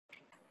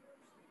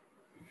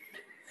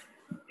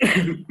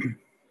Hello.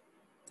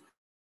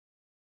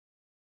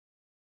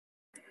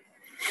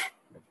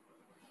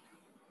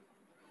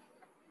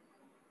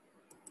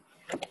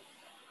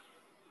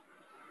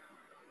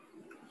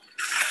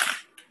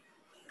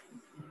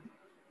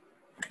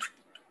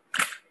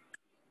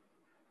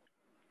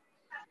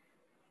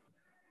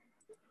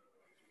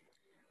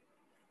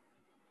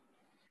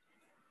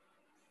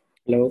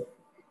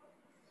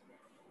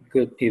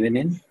 Good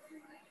evening.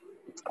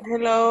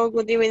 Hello,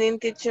 good evening,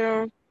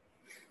 teacher.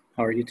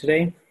 How are you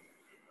today?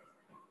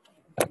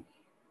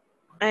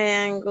 I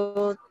am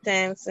good,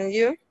 thanks. And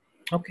you?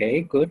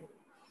 Okay, good.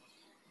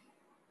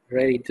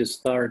 Ready to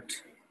start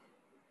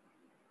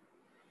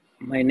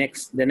the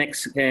next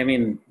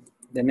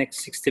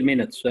 60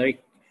 minutes,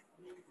 right?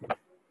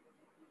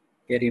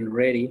 Getting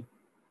ready.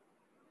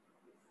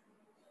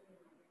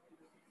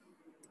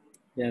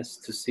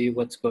 Just to see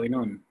what's going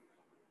on.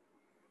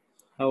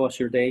 How was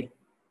your day?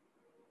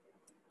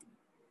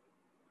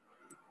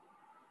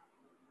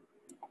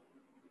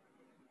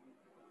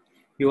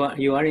 You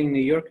are in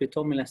New York, you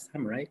told me last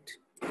time, right?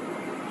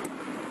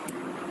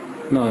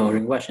 No, or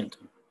in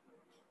Washington.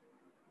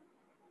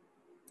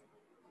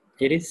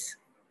 It is?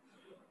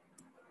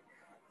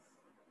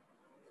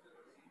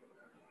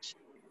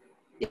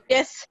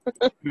 Yes.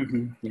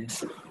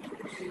 Yes.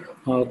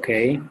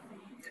 Okay.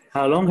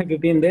 How long have you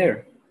been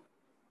there?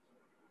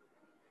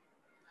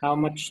 How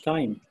much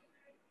time?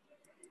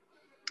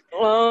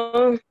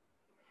 2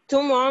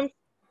 months.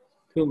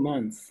 2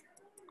 months.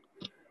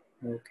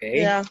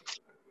 Okay. Yeah.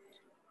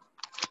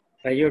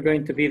 But you're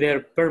going to be there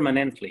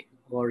permanently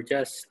or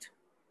just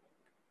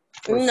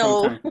for some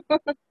No. time?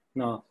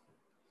 No.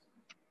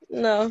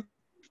 No.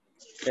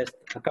 Just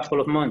a couple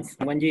of months,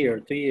 1 year,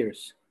 2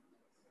 years.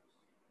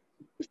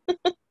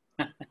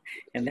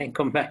 And then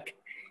come back.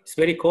 It's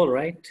very cold,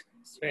 right?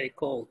 It's very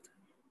cold.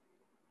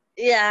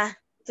 Yeah.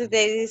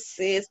 Today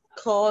is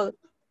cold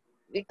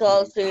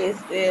because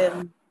it's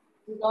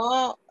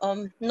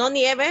no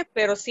nieve,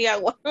 pero sí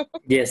agua.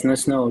 Yes, no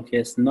snow.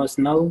 Yes, no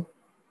snow,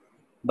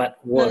 but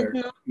water.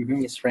 No.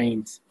 It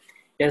rains.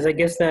 Yes, I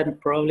guess that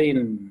probably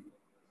in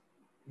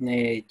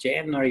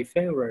January,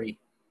 February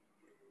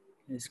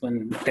is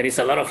when there is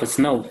a lot of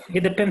snow.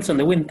 It depends on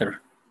the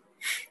winter,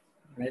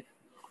 right?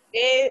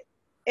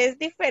 Es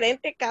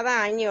diferente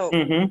cada año.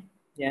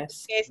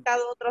 Yes. He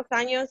estado otros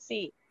años,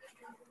 sí.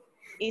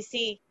 Y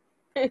sí.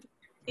 Y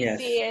Yes.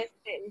 sí,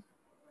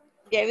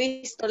 ya he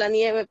visto la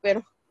nieve,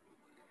 pero.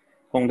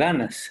 Con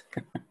ganas.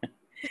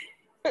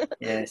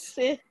 Yes.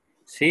 Sí.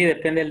 Sí,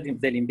 depende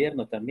del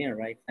invierno también,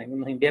 right? Hay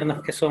unos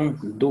inviernos que son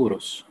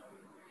duros,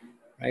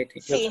 right?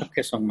 Y Sí. otros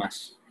que son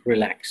más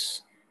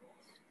relax.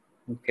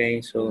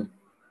 Okay, so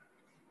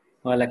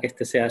ojalá que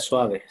este sea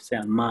suave,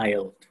 sea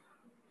mild,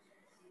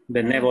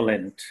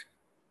 benevolent.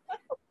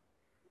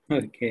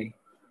 Okay.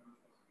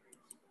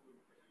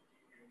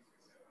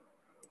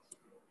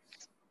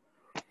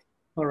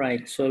 All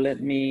right, so let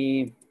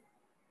me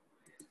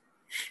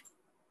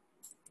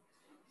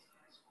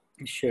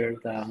share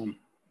the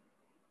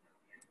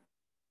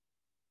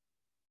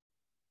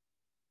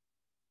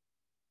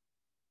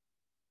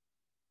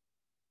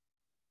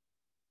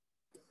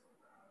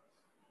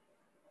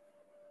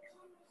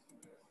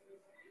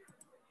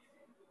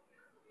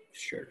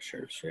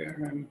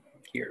share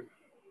here.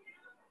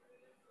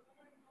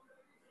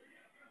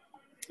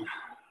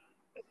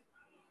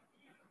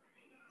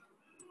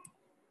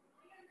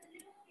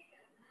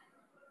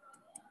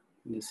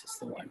 This is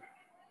the one.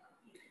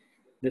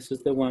 This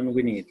is the one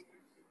we need.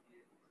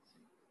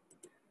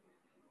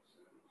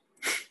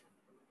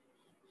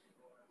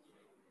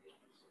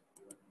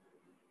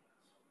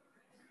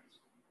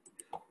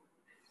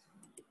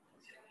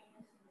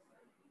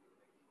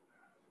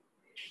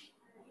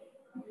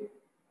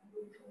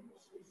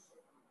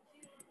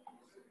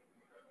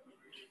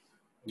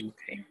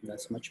 Okay,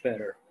 that's much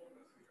better.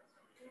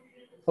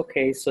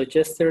 Okay, so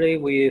yesterday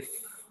we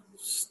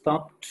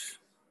stopped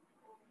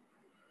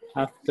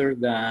after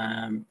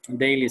the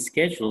daily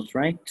schedules,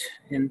 right?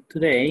 And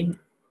today,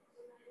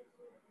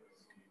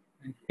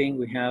 I think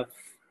we have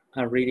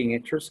a reading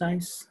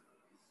exercise.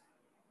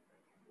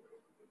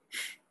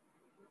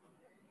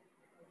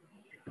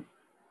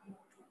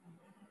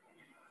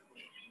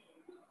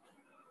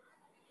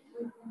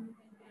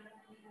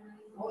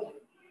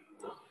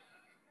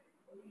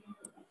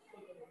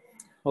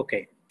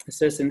 Okay, it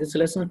says in this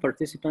lesson,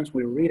 participants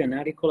will read an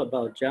article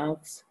about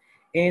jobs,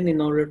 and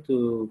in order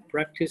to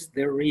practice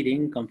their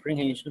reading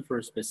comprehension for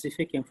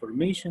specific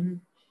information,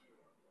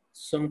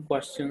 some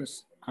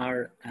questions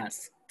are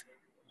asked,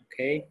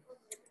 okay?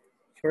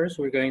 First,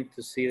 we're going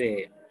to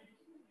see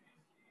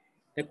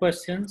the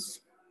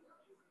questions,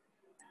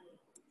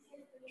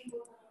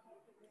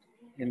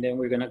 and then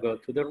we're gonna go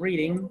to the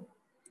reading,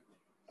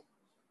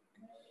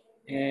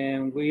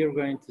 and we are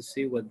going to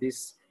see what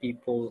these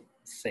people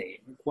say.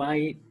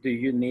 Why do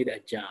you need a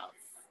job?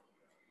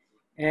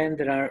 And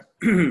there are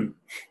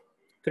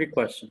 3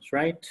 questions,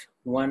 right?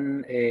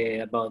 One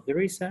about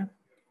Teresa,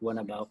 one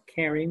about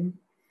Karen,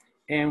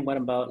 and one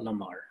about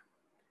Lamar.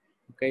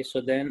 Okay,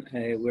 so then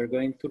we're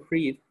going to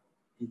read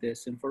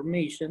this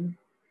information,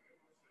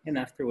 And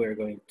after we're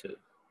going to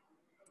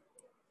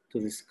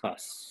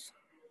discuss.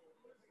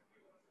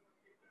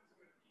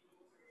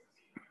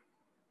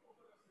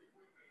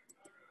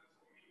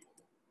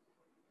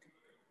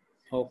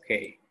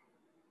 Okay.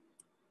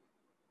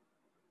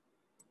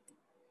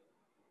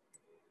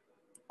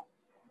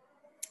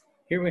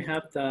 Here we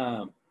have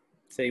the,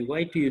 say,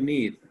 why do you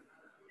need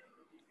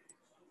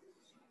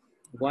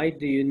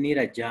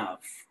a job?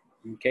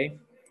 Okay.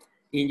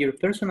 In your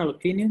personal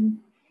opinion,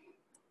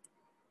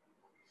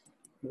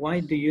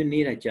 why do you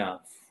need a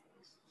job?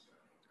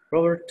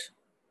 Robert,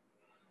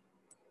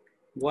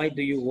 why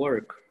do you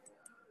work?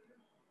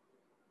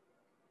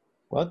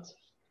 What?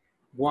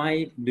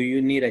 Why do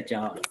you need a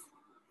job?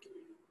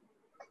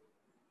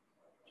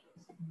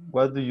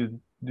 What do you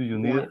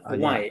need a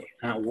job?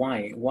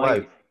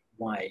 Why?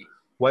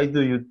 Why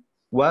do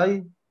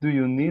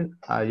you need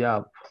a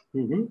job?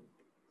 Mm-hmm.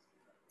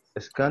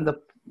 Scan the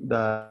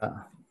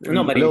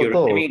No, but leo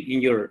todo. I mean,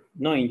 in your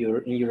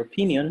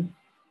opinion,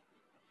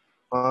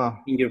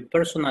 in your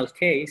personal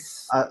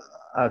case.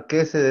 ¿A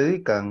qué se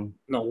dedican?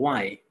 No,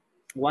 why?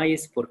 Why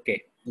is por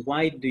qué?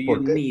 Why do you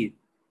need?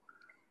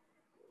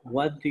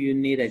 What do you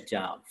need a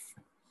job?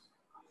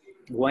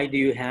 Why do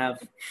you have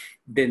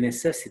the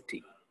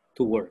necessity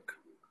to work?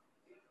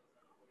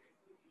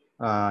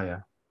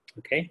 Yeah.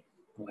 Okay.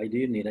 Why do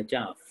you need a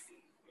job?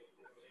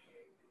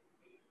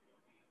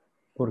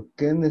 ¿Por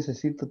qué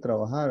necesito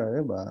trabajar,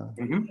 Eva?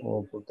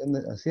 O por qué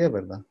así es,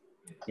 ¿verdad?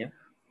 Yeah.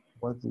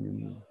 What do you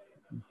need?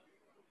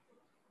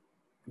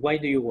 Why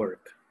do you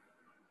work?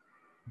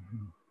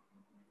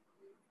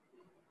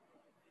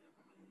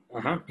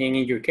 And in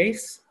your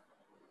case,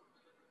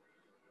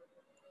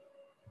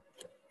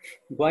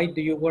 why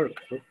do you work?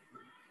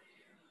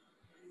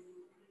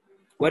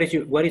 What is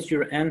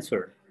your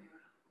answer?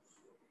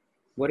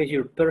 What is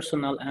your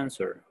personal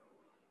answer?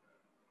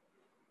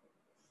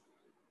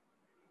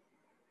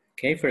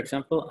 Okay, for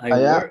example, I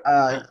work.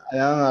 I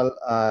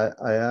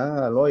am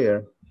a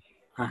lawyer.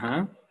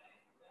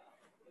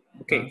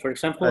 Okay, for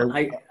example,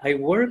 I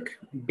work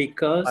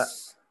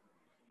because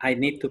I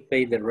need to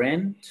pay the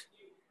rent.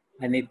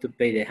 I need to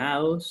pay the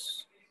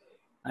house.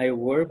 I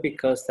work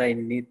because I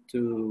need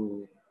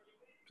to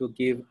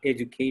give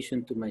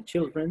education to my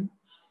children.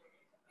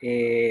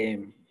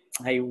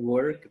 I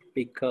work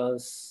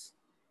because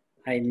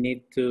I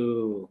need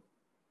to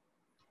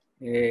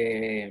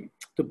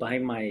buy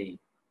my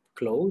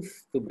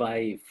clothes, to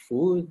buy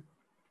food,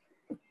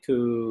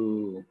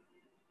 to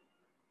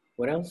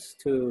what else?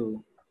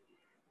 To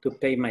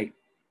pay my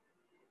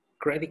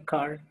credit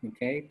card,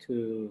 okay?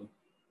 To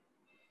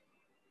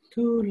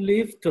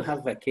live, to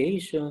have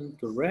vacation,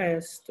 to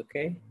rest,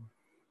 okay?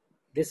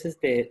 This is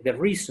the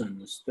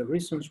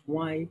reasons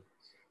why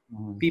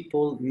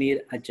people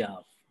need a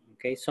job,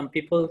 okay? Some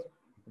people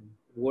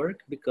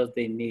work because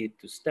they need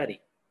to study.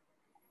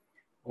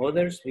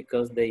 Others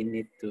because they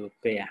need to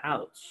pay a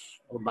house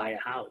or buy a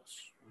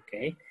house,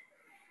 okay?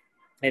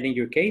 And in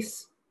your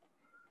case,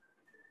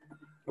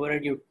 what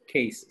are your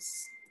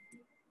cases?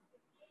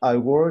 I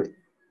work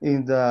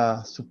in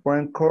the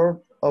Supreme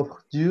Court of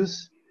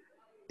Justice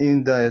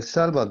in the El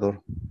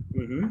Salvador.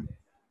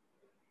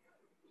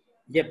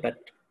 Yeah,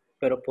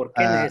 pero ¿por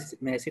qué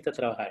necesita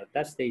trabajar?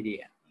 That's the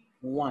idea.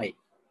 Why?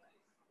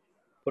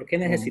 ¿Por qué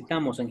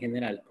necesitamos en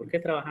general? ¿Por qué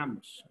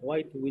trabajamos?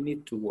 Why do we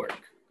need to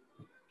work?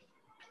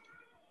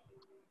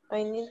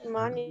 I need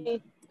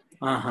money.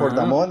 For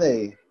the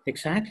money.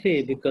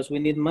 Exactly, because we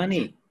need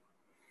money,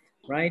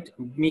 right?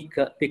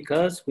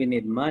 Because we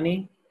need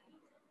money,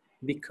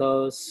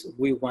 because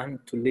we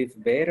want to live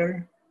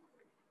better.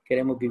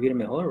 Queremos vivir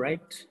mejor,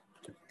 right?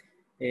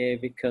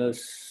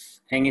 Because,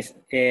 and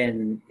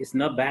it's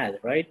not bad,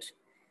 right?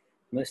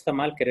 No está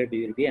mal querer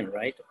vivir bien,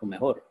 right? O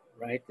mejor,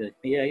 right? The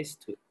idea is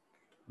to,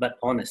 but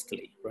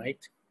honestly,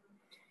 right?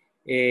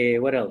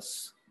 What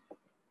else?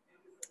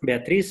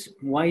 Beatriz,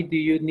 why do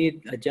you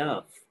need a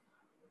job?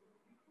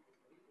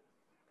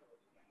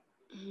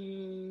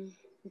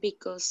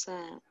 Because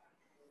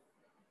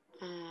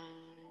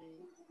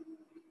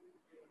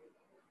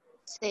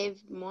save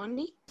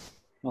money.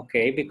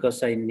 Okay,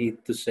 because I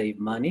need to save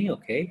money.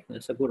 Okay,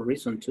 that's a good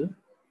reason too.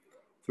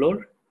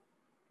 Flor,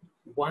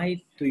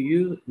 why do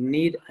you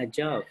need a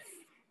job?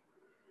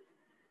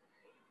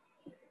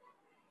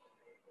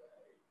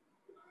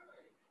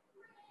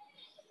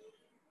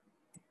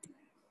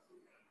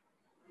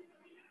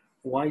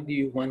 Why do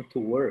you want to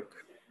work?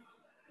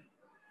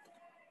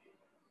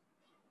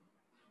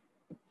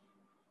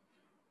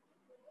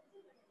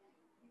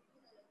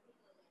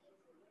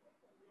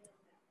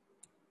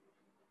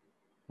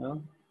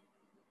 No?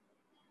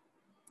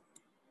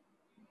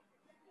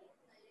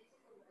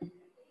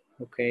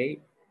 Okay.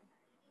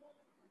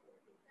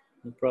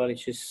 Probably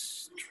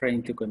she's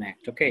trying to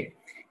connect. Okay,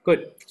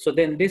 good. So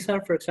then these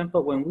are, for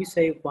example, when we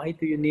say, why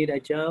do you need a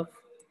job?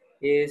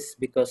 Is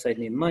because I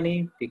need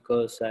money,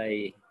 because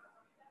I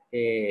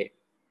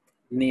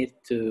need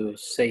to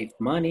save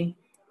money.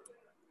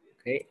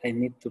 Okay, I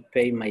need to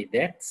pay my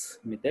debts,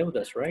 my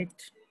deudas,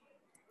 right?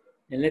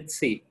 And let's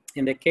see,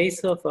 in the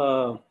case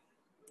of,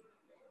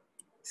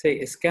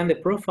 say, scan the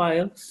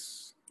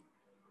profiles,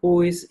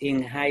 who is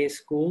in high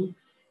school,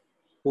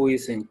 who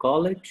is in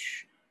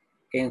college,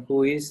 and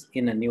who is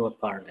in a new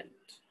apartment.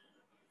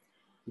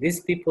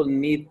 These people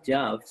need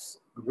jobs.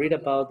 Read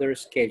about their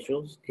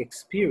schedules,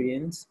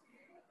 experience,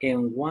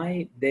 and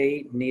why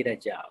they need a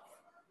job.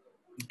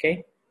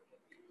 Okay?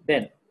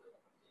 Then,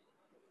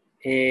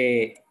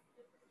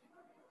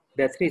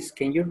 Beatriz,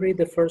 can you read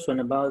the first one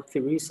about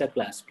Teresa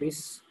Glass,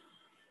 please?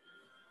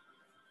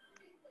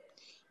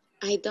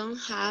 I don't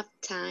have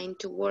time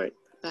to work,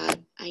 but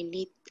I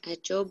need a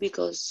job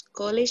because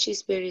college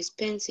is very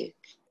expensive.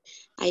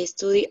 I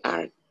study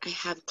art. I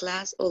have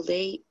class all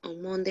day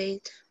on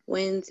Monday,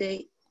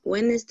 Wednesday,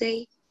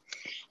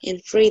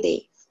 and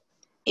Friday.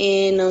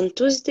 And on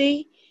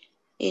Tuesday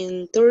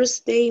and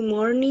Thursday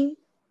morning,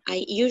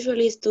 I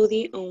usually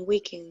study on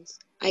weekends.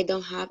 I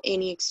don't have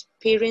any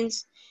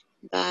experience,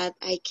 but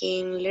I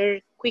can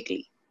learn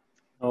quickly.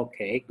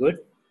 Okay, good.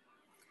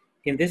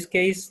 In this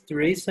case,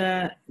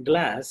 Teresa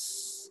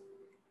Glass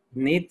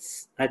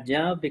needs a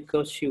job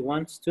because she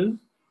wants to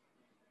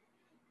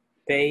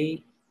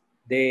pay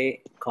the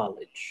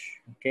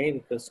college, okay?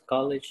 Because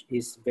college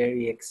is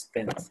very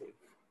expensive,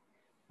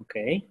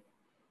 okay?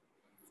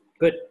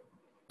 Good.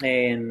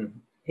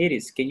 And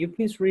Iris, can you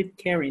please read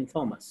Karen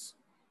Thomas?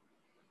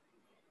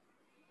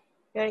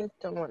 Karen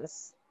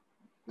Thomas.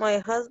 My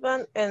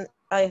husband and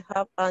I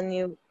have a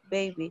new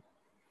baby.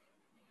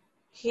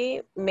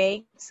 He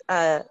makes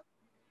a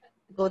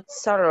good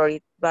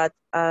salary, but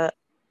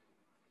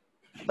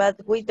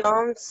we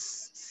don't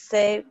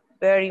save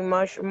very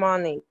much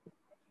money.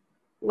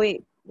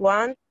 We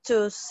want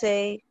to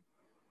save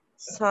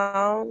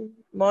some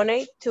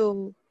money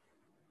to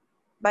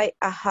buy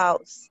a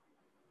house.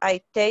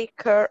 I take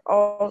care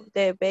of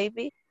the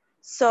baby,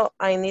 so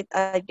I need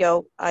a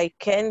job I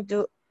can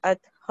do at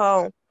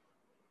home.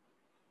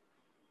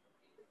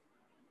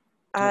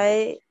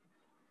 I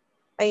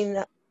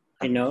know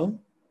I know.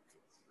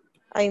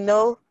 I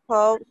know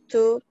how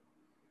to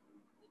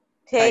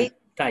type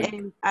Type.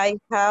 and I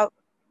have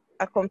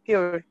a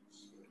computer.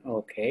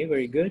 Okay,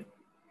 very good.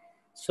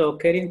 So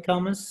Karen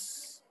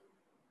Thomas,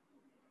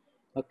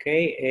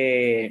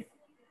 okay,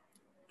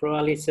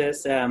 probably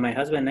says, my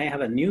husband and I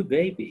have a new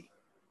baby.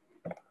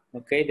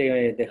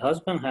 Okay, the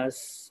husband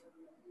has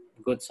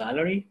good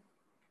salary.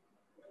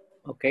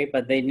 Okay,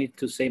 but they need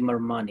to save more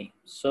money.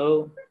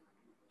 So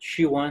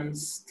she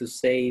wants to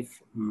save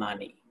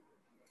money.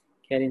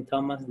 Karen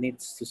Thomas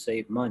needs to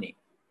save money.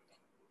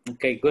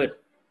 Okay, good.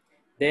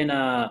 Then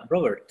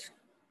Robert,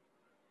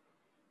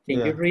 can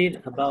you Yeah,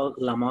 read about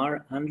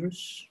Lamar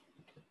Andrews,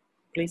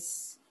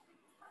 please?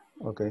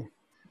 okay.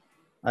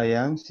 I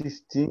am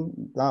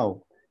 16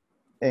 now,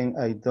 and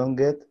I don't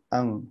get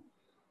an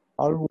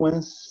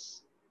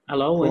allowance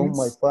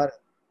Allowance.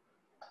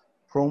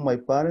 from my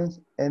parents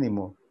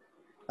anymore.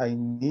 I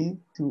need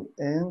to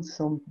earn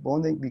some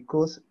money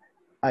because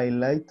I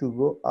like to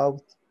go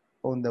out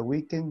on the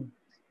weekend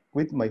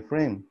with my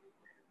friend.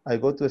 I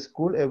go to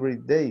school every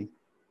day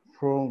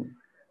from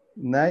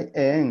 9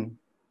 a.m.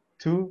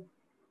 to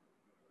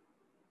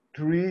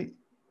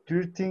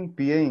 3:13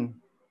 p.m.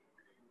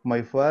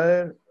 My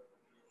father,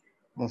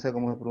 no sé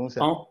cómo se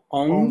pronuncia,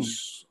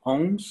 Owns.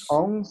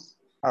 owns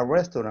a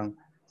restaurant,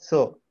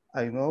 so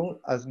I know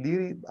as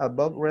little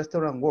about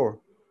restaurant work.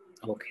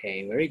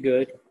 Okay, very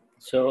good.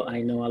 So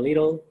I know a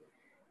little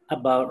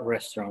about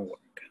restaurant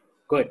work.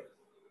 Good.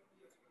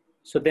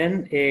 So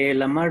then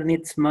Lamar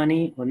needs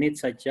money or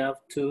needs a job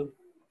to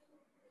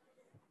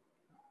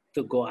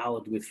go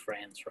out with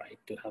friends, right?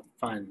 To have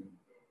fun,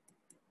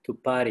 to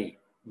party.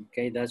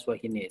 Okay, that's what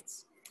he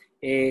needs.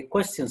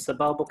 Questions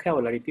about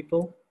vocabulary,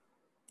 people?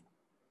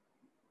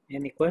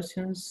 Any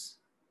questions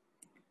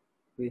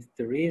with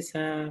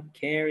Teresa,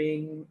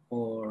 Karen,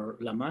 or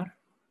Lamar?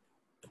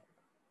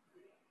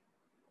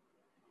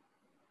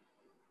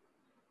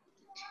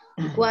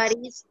 What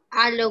is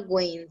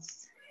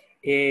allowance?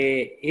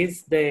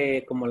 It's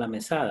como la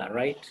mesada,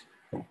 right?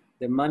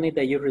 The money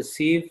that you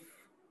receive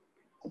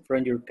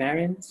from your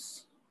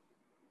parents,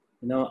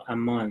 you know, a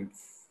month,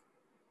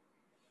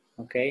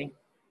 okay?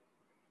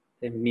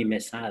 Mi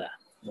mesada,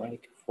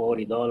 right?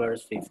 $40,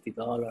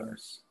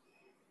 $50,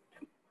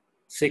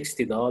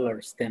 $60,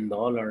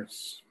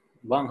 $10,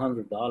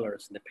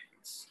 $100,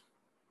 depends.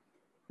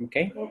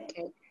 Okay?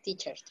 Okay,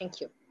 teacher,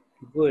 thank you.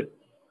 Good.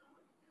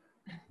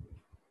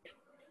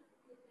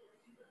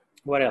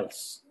 What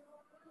else?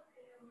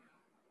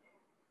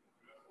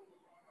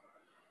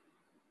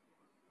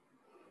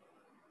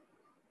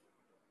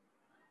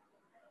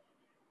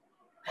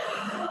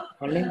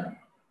 Only?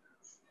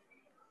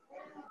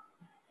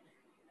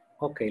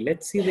 Okay,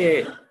 let's see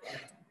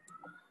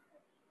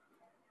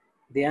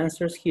the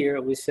answers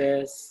here. We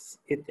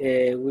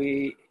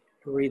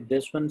read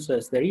this one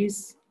says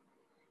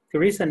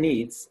Teresa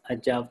needs a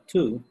job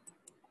too,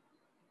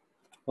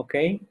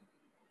 okay?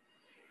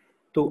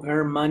 To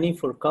earn money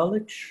for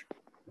college,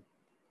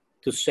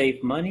 to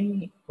save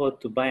money, or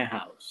to buy a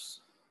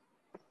house?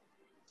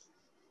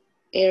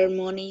 Earn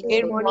money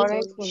Earn for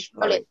money for college.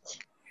 college.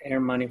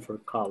 Earn money for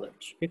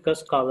college,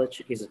 because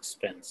college is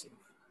expensive.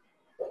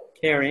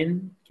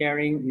 Karen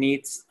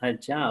needs a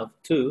job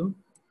to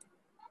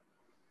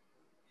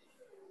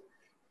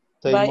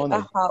Save Buy money.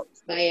 a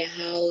house. Buy a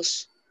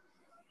house.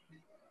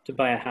 to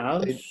buy a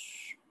house.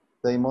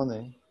 Save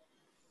money.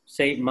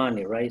 Save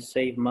money, right?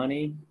 Save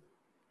money.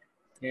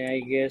 Yeah, I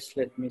guess,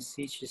 let me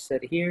see, she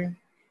said here,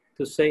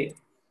 to save.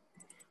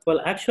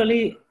 Well,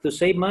 actually, to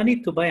save money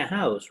to buy a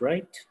house,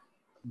 right?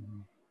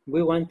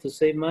 We want to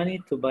save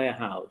money to buy a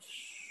house.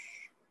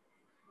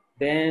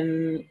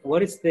 Then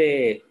what is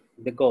the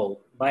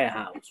goal? Buy a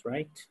house,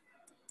 right?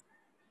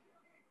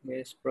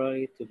 Yes,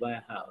 probably to buy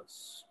a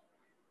house.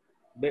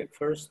 But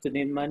first to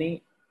need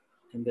money,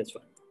 and this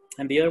one.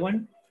 And the other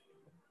one?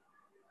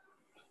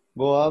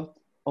 Go out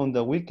on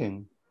the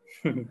weekend.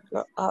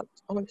 Go out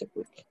on the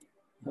weekend.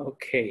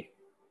 Okay.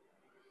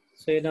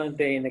 So, you know,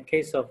 in the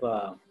case of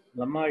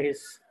Lamar,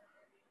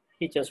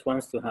 he just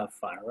wants to have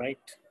fun,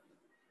 right?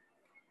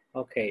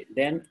 Okay,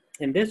 then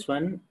in this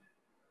one,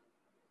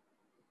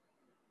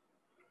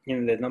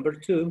 in the number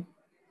 2,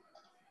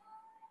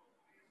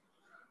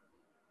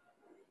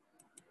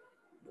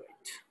 wait,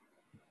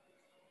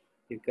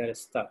 you got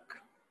stuck.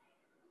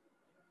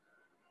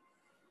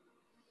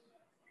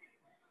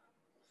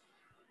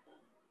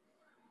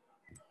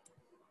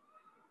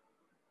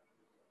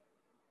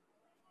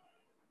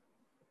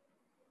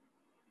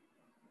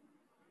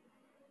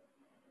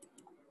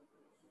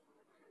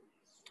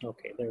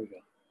 Okay, there we go.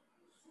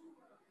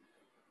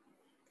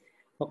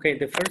 Okay,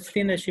 the first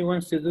thing that she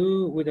wants to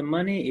do with the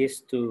money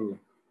is to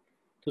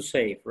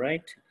save,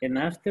 right? And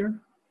after,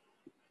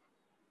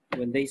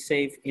 when they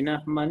save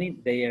enough money,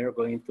 they are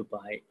going to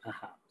buy a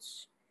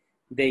house.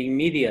 The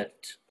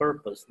immediate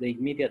purpose, the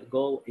immediate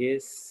goal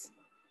is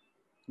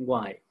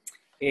why?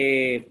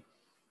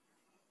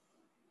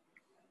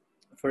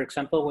 For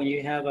example, when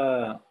you have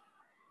a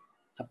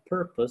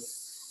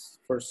purpose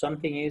for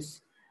something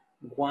is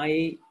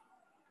why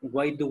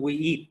do we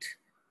eat?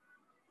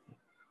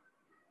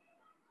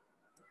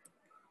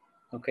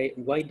 Okay,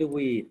 why do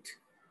we eat?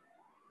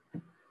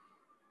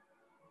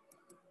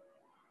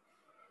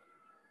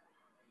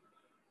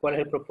 ¿Cuál es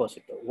el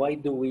propósito? Why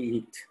do we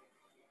eat?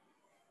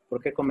 ¿Por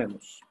qué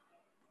comemos?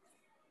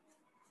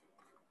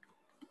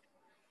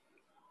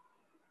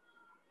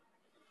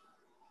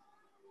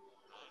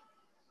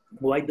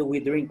 Why do we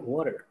drink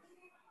water?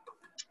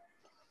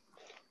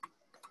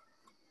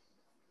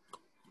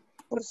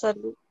 Por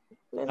salud.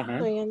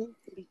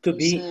 To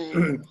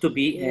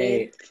be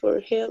Need for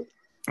help.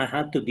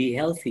 To be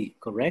healthy,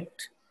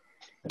 correct?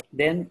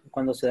 Then,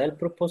 cuando se da el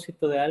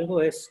propósito de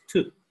algo es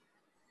to.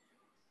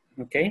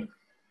 Okay?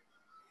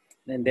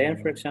 And then,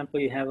 for example,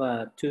 you have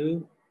a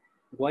to.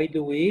 Why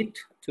do we eat?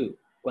 To.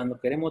 Cuando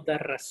queremos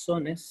dar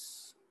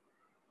razones,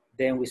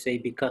 then we say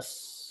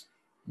because.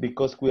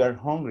 Because we are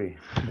hungry.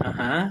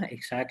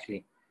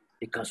 Exactly.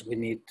 Because we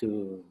need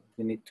to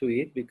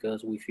eat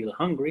because we feel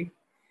hungry.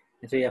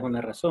 Eso ya es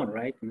una razón,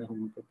 right? No es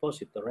un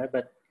propósito, right?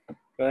 But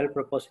el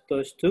propósito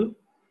es to.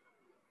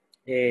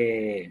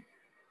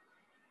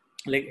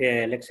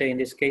 Let's say in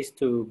this case,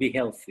 to be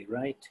healthy,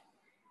 right?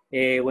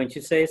 When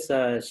she says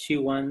she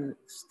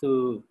wants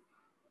to,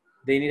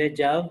 they need a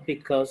job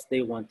because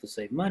they want to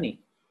save money.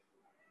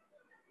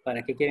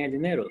 ¿Para qué quieren el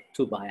dinero?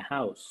 To buy a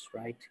house,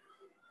 right?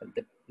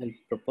 El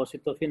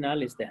propósito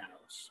final es the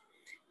house.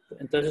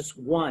 Entonces,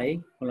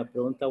 why, con la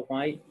pregunta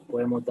why,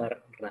 podemos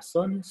dar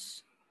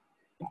razones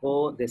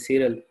o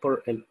decir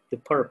the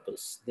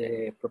purpose,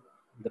 the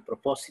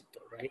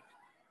propósito, right?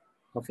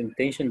 Of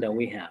intention that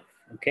we have,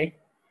 okay?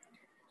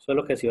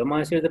 Solo que si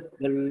vamos a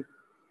decir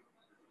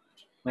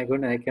my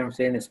goodness, I can't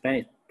say in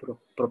Spanish,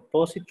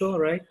 propósito,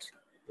 right?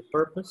 The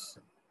purpose,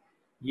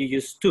 you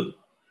use to.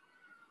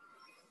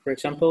 For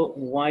example,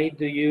 why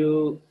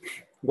do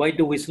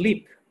we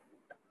sleep?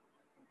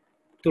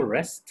 To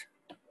rest,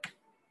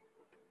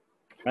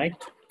 right?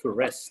 To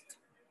rest.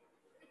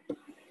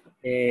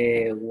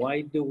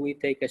 Why do we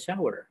take a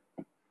shower?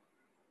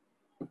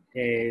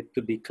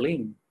 To be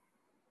clean,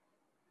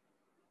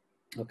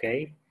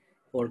 okay?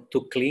 Or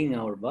to clean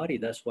our body,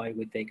 that's why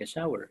we take a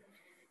shower.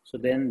 So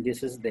then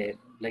this is the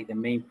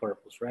main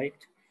purpose, right?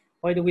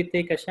 Why do we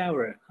take a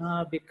shower?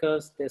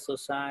 Because the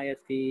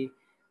society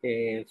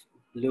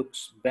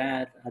looks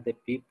bad at the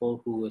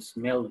people who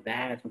smell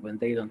bad when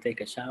they don't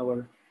take a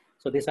shower.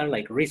 So these are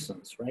like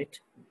reasons, right?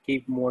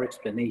 Give more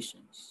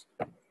explanations.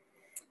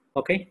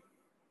 Okay.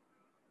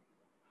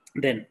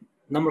 Then,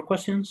 no more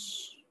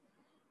questions?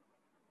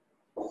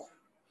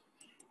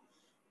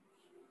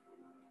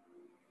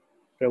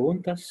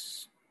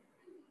 Preguntas?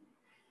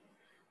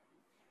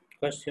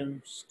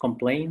 Questions?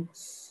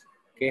 Complaints?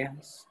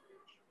 Quejas?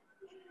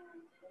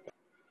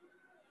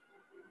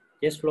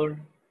 Yes, Flor?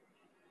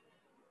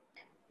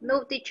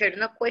 No, teacher,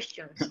 no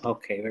questions.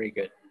 Okay, very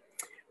good.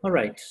 All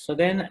right, so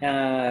then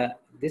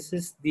this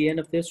is the end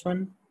of this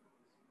one.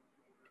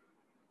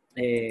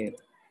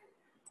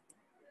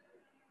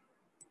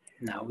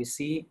 Now we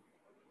see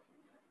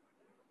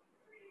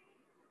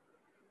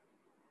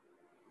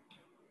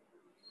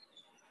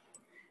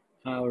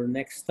our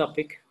next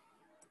topic.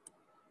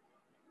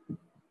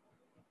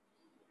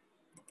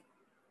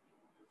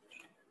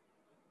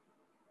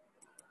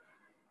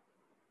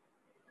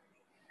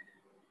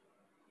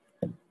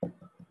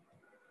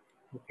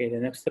 Okay, the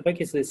next topic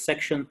is the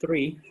section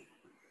 3.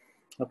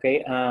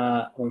 Okay,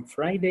 on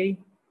Friday,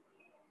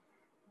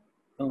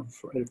 el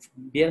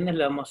viernes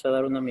le vamos a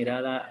dar una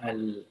mirada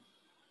al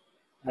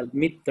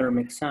midterm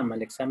exam,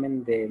 al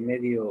examen de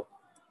medio,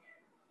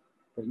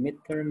 el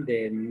midterm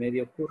de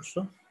medio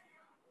curso.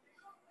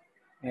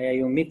 Ahí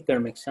hay un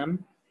midterm exam.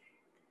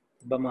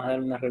 Vamos a dar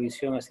una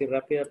revisión así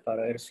rápida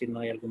para ver si no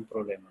hay algún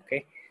problema,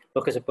 ¿ok?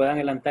 Los que se puedan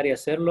adelantar y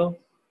hacerlo,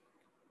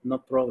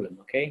 no problem,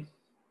 ¿ok?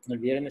 El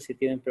viernes si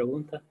tienen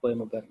preguntas,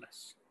 podemos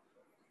verlas.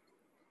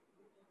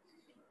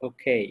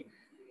 Okay.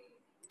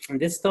 In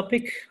this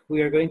topic,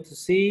 we are going to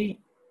see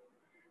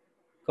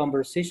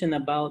conversation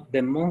about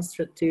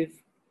demonstrative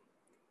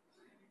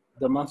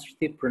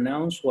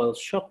pronouns while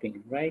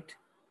shopping, right?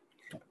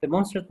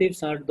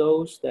 Demonstratives are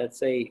those that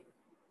say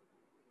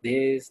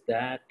this,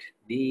 that,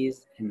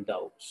 these, and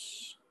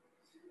those.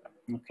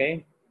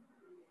 Okay?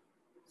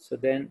 So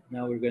then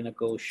now we're gonna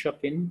go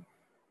shopping.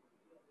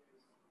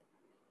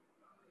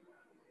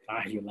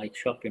 You like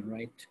shopping,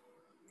 right?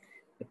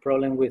 The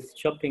problem with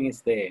shopping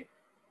is the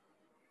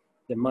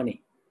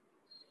money.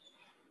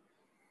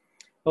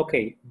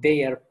 Okay,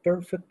 they are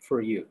perfect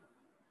for you.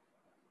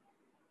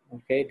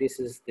 Okay, this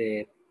is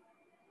the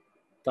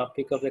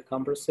topic of the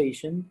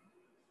conversation.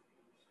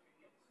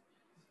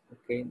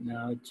 Okay,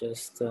 now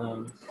just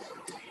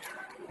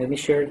let me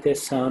share the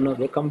sound of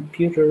the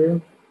computer.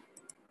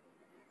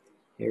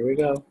 Here we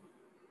go.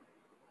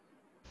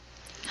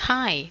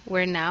 Hi,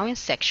 we're now in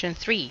section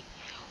 3.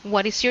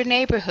 What is your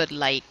neighborhood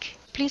like?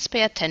 Please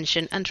pay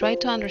attention and try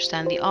to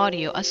understand the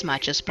audio as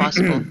much as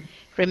possible.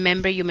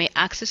 Remember, you may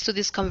access to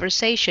this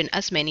conversation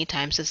as many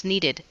times as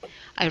needed.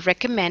 I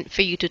recommend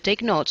for you to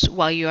take notes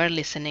while you are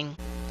listening.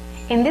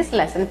 In this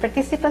lesson,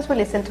 participants will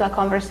listen to a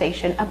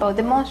conversation about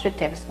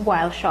demonstratives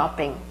while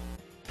shopping.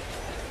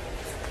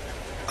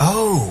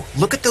 Oh,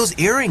 look at those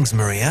earrings,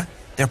 Maria.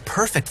 They're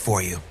perfect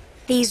for you.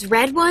 These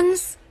red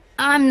ones?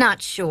 I'm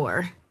not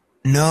sure.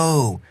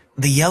 No,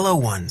 the yellow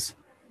ones.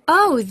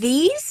 Oh,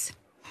 these?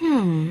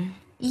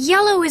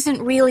 Yellow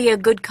isn't really a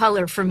good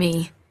color for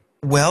me.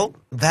 Well,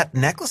 that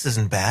necklace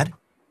isn't bad.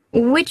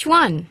 Which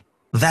one?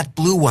 That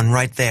blue one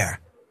right there.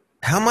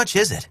 How much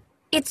is it?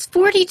 It's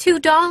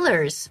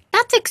 $42.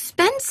 That's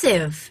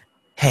expensive.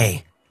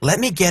 Hey, let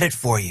me get it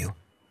for you.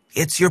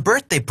 It's your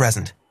birthday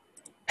present.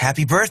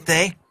 Happy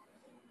birthday.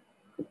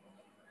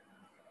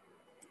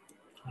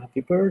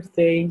 Happy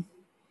birthday.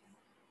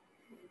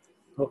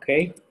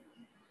 Okay.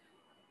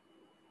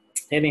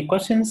 Any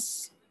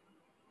questions?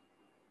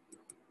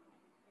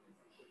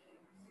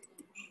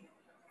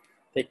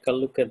 Take a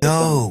look at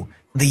No,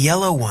 the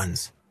yellow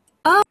ones.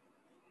 Oh.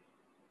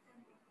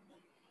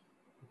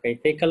 Okay,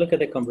 take a look at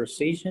the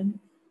conversation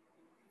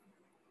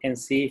and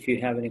see if you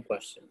have any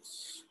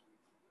questions.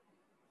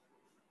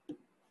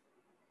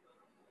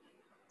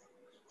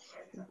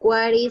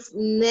 What is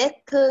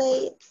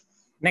necklace?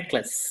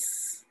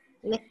 Necklace.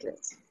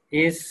 Necklace.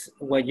 Is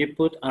what you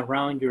put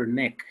around your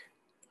neck,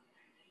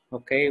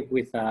 okay,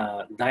 with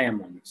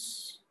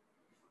diamonds,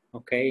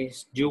 okay,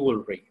 it's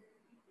jewelry,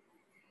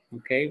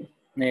 okay.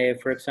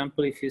 For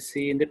example, if you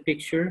see in the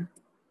picture,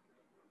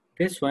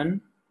 this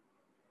one,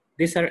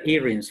 these are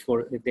earrings.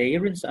 The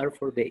earrings are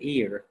for the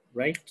ear,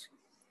 right?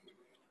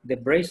 The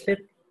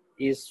bracelet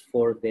is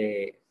for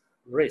the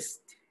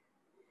wrist,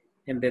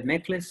 and the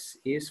necklace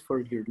is for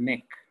your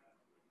neck,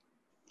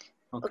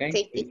 okay?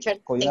 Okay, teacher,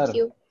 thank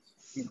you.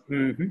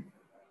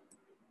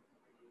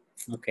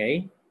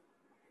 Okay,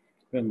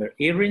 remember,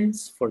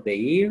 earrings for the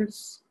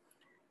ears,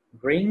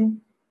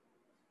 ring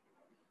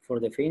for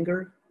the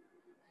finger.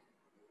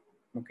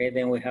 Okay,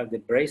 then we have the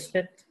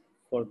bracelet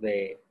for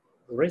the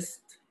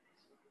wrist,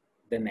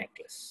 the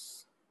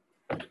necklace.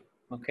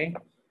 Okay,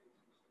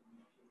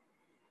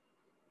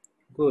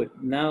 good.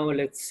 Now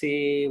let's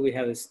see, we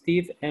have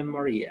Steve and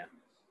Maria.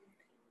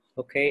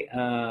 Okay,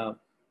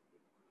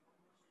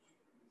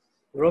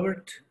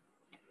 Robert,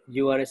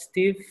 you are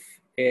Steve,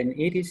 and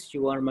Iris,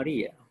 you are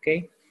Maria,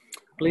 okay?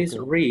 Please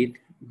read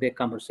the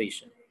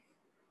conversation.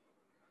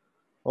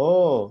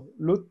 Oh,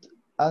 look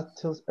at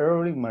those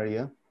earrings,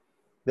 Maria.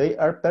 They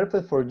are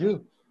perfect for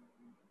you.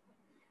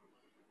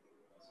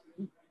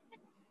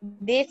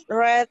 These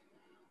red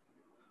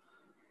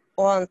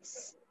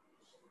ones,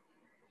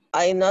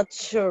 I'm not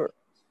sure.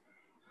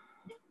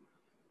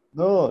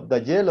 No, the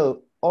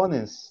yellow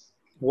ones.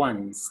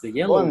 Ones, the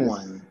yellow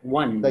one.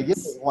 Ones. The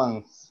yellow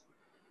ones.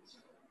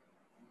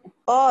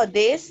 Oh,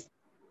 this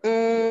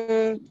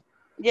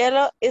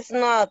yellow is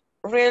not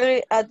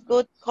really a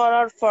good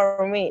color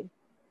for me.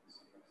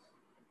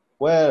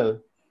 Well,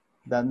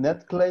 the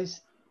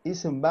necklace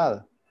isn't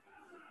bad.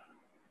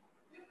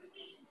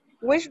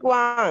 Which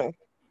one?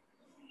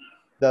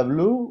 The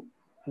blue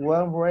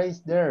one right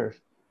there.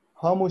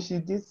 How much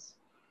is this?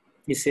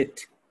 Is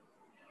it?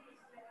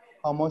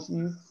 How much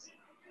is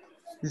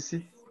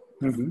it?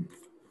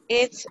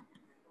 It's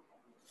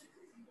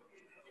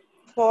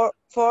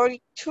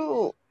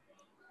 42.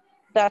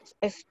 That's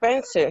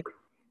expensive.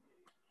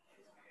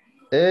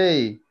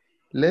 Hey,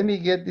 let me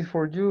get it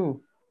for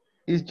you.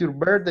 It's your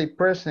birthday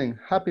present.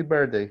 Happy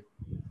birthday.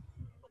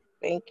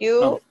 Thank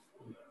you. Oh,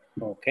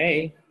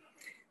 okay,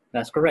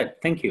 that's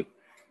correct. Thank you.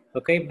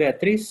 Okay,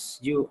 Beatriz,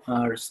 you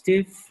are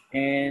Steve,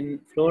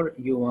 and Flor,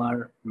 you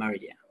are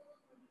Maria.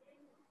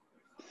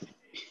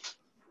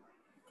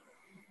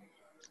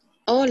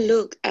 Oh,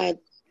 look at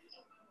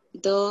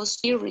those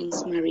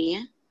earrings,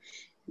 Maria.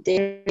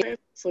 They're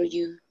perfect for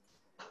you.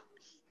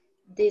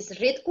 These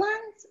red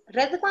ones,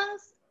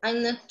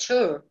 I'm not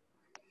sure.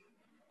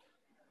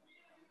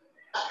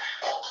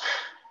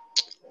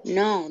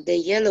 No, the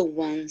yellow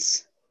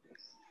ones.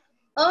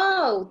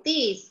 Oh,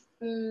 these.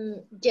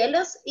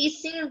 Yellow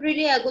isn't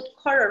really a good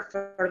color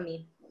for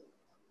me.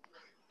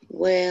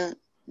 Well,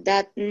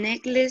 that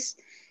necklace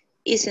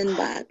isn't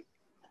bad.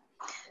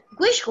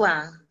 Which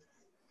one?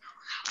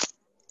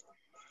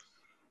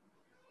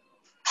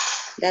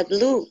 That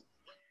blue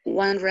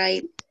one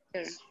right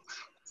there.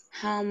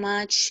 How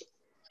much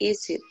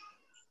is it?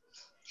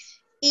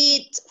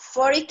 It's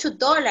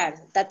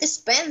 $42. That's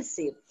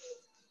expensive.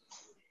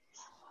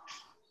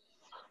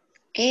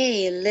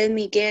 Hey, let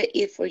me get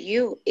it for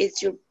you.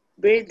 It's your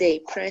birthday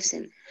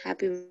present.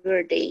 Happy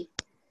birthday.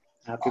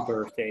 Happy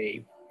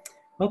birthday.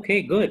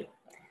 Okay, good.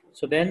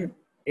 So then,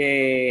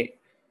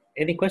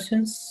 any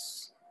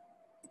questions?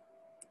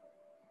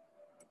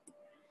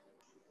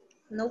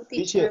 No,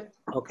 teacher.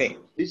 Okay.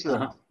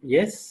 Teacher.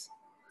 Yes.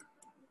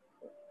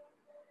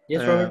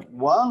 Yes, Robert.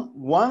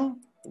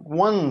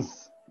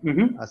 Once.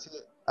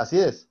 Así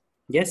es.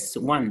 Yes,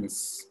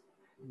 once.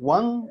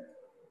 Once.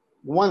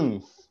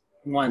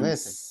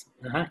 Once.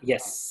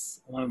 Yes,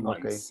 once.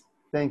 Okay.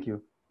 Thank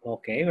you.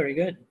 Okay, very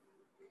good.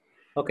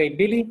 Okay,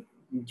 Billy,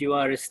 you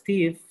are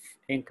Steve,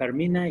 and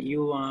Carmina,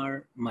 you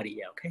are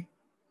Maria, okay?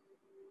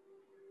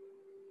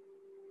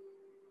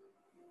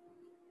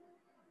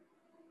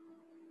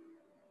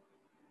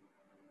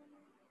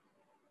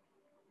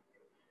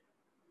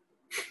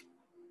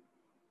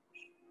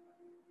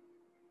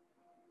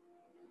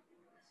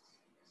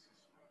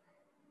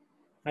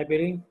 Hi,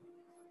 Billy.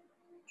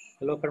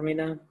 Hello,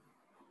 Carmina.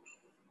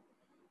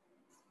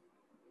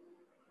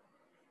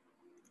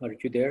 Are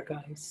you there,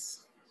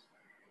 guys?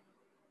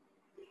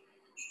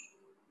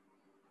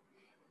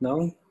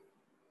 No?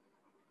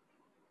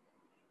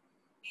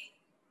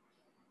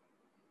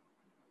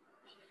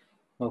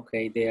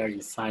 Okay, they are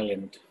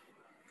silent.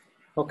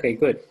 Okay,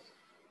 good.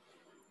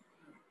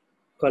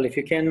 Well, if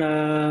you can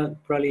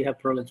probably have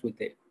problems with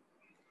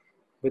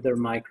their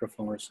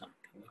microphone or something.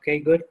 Okay,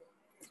 good.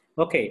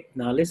 Okay,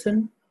 now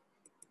listen.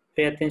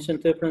 Pay attention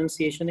to the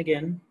pronunciation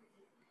again.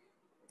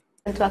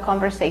 Into a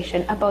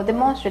conversation about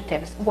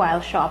demonstratives while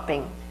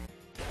shopping.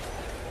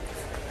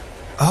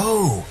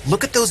 Oh,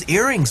 look at those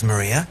earrings,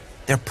 Maria.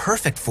 They're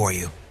perfect for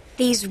you.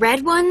 These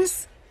red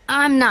ones?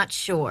 I'm not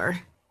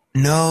sure.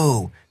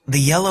 No, the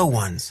yellow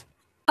ones.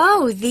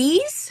 Oh,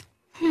 these?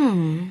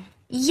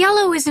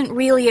 Yellow isn't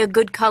really a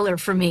good color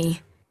for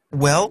me.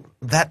 Well,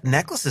 that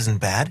necklace isn't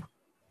bad.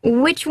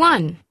 Which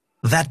one?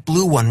 That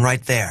blue one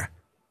right there.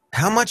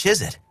 How much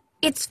is it?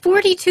 It's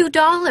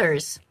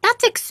 $42.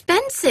 That's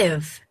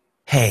expensive.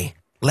 Hey,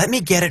 let me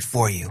get it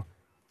for you.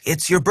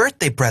 It's your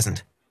birthday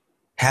present.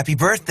 Happy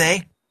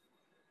birthday.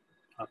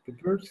 Happy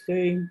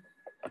birthday.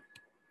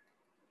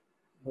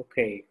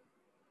 Okay.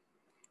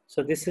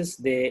 So this is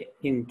the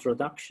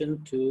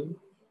introduction to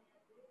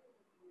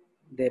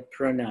the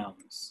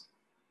pronouns.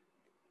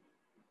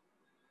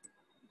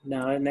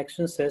 Now, the next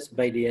one says,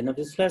 by the end of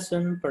this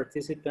lesson,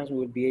 participants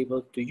will be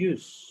able to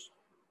use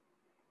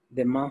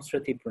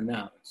demonstrative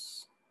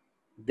pronouns.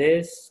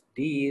 This,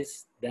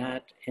 these,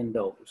 that, and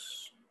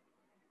those.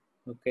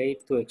 Okay,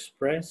 to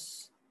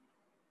express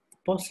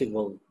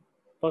possible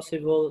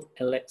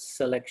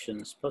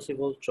selections,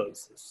 possible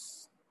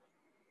choices.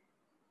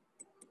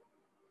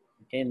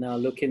 Okay, now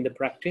look in the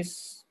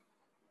practice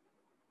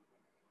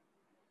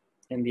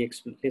and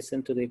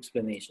listen to the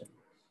explanation.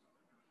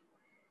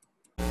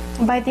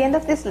 By the end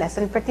of this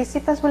lesson,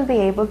 participants will be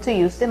able to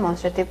use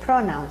demonstrative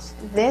pronouns,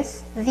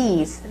 this,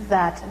 these,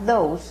 that,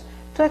 those,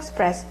 to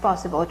express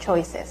possible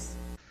choices.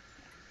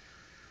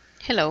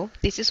 Hello,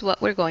 this is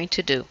what we're going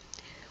to do.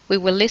 We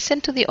will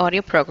listen to the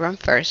audio program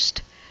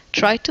first,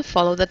 try to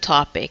follow the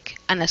topic,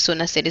 and as soon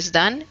as it is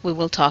done, we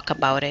will talk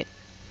about it.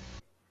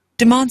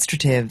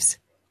 Demonstratives.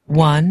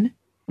 1.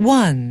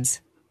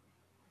 Ones.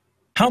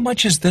 How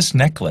much is this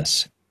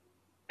necklace?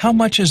 How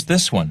much is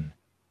this one?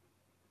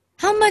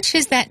 How much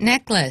is that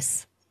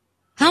necklace?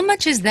 How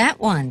much is that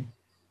one?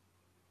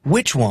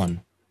 Which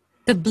one?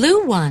 The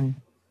blue one.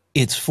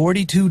 It's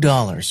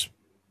 $42.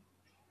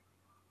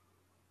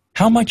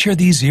 How much are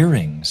these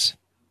earrings?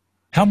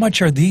 How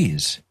much are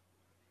these?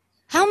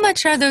 How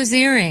much are those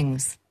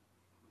earrings?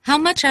 How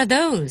much are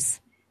those?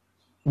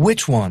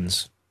 Which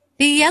ones?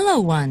 The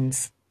yellow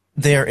ones.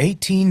 They're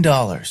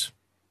 $18.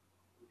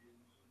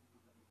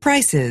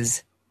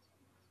 Prices.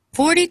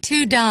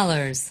 $42.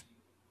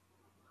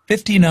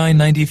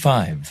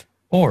 $59.95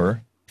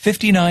 or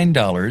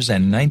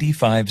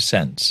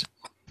 $59.95.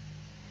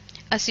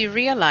 As you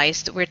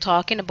realized, we're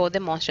talking about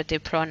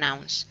demonstrative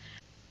pronouns.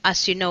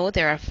 As you know,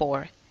 there are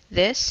 4.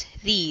 This,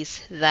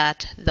 these,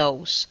 that,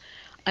 those.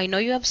 I know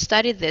you have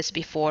studied this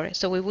before,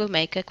 so we will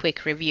make a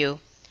quick review.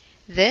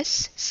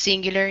 This,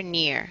 singular,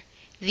 near.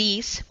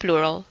 These,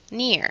 plural,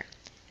 near.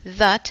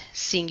 That,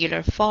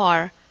 singular,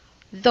 far.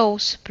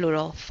 Those,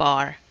 plural,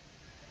 far.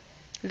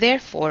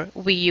 Therefore,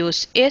 we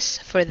use is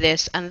for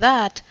this and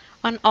that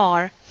and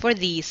are for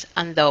these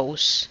and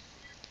those.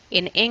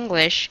 In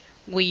English,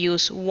 we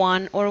use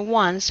one or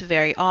ones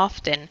very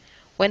often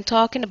when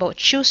talking about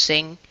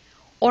choosing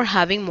or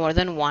having more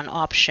than one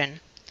option.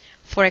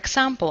 For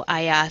example,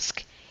 I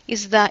ask,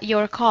 is that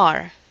your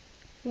car?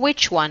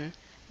 Which one?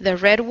 The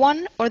red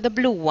one or the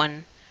blue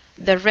one?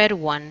 The red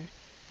one.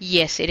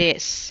 Yes, it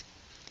is.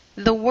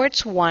 The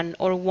words one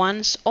or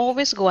ones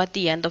always go at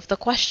the end of the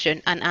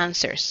question and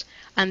answers,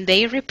 and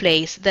they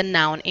replace the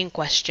noun in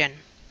question.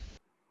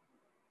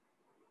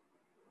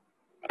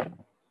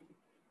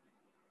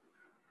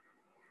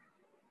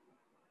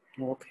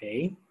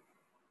 Okay.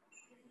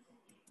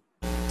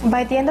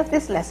 By the end of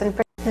this lesson,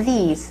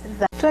 these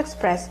to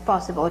express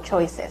possible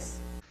choices.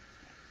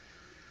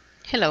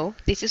 Hello,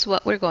 this is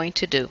what we're going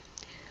to do.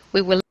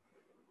 We will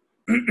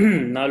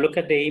now look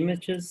at the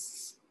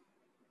images.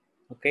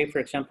 Okay, for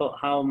example,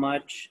 how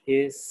much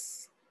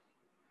is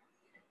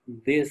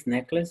this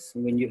necklace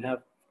when you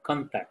have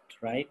contact,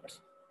 right?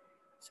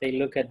 Say,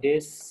 look at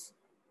this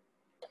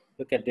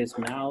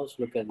mouse,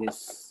 look at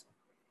this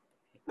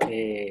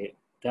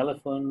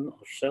telephone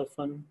or cell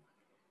phone.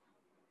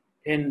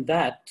 And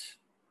that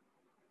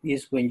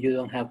is when you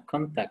don't have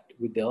contact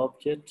with the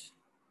object,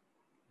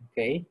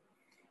 okay?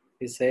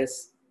 It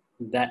says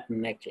that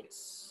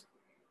necklace.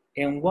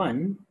 And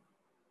one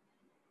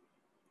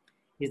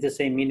is the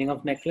same meaning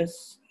of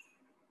necklace,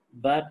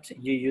 but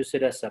you use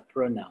it as a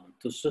pronoun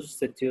to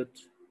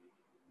substitute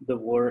the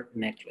word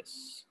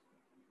necklace.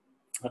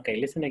 Okay,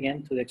 listen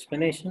again to the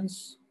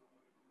explanations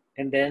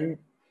and then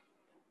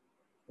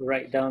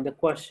write down the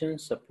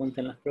questions,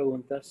 apunten las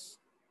preguntas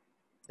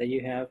that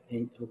you have,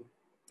 and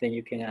then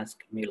you can ask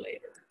me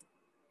later.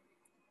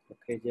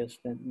 Okay, just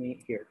let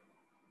me hear.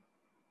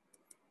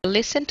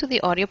 listen to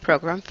the audio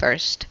program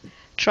first.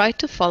 Try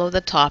to follow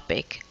the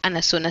topic, and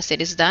as soon as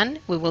it is done,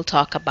 we will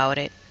talk about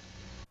it.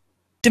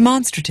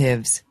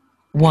 Demonstratives.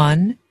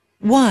 1.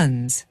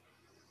 Ones.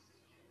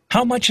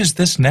 How much is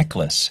this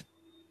necklace?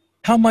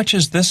 How much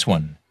is this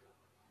one?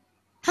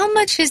 How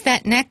much is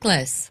that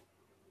necklace?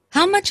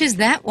 How much is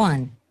that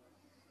one?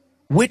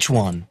 Which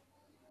one?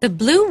 The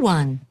blue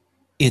one.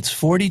 It's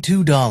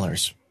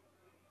 $42.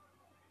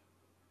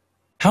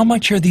 How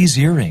much are these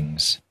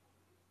earrings?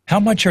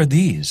 How much are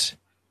these?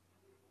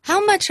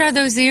 How much are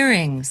those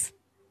earrings?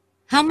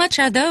 How much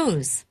are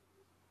those?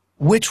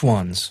 Which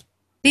ones?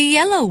 The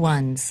yellow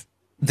ones.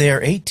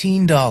 They're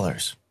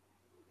 $18.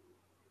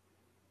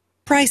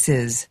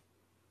 Prices.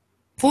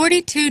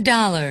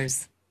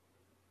 $42.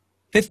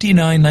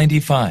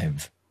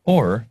 $59.95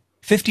 or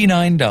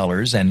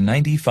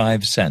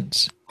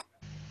 $59.95.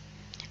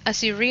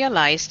 As you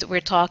realized, we're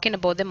talking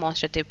about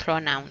demonstrative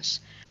pronouns.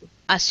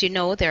 As you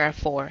know, there are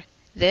 4.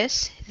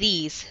 This,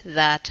 these,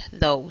 that,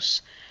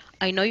 those.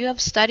 I know you have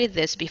studied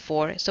this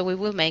before, so we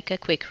will make a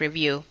quick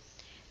review.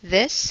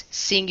 This,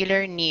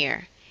 singular,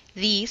 near.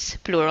 These,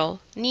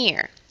 plural,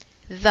 near.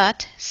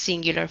 That,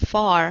 singular,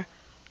 far.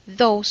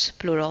 Those,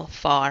 plural,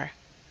 far.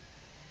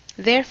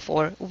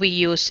 Therefore, we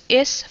use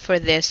is for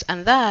this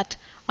and that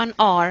and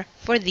are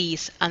for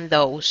these and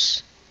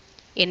those.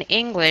 In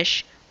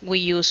English, we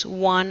use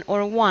one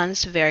or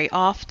ones very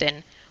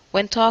often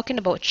when talking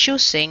about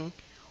choosing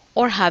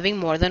or having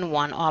more than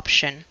one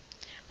option.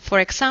 For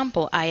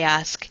example, I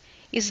ask,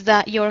 is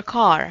that your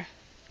car?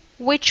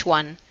 Which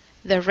one?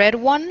 The red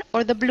one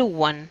or the blue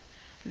one?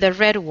 The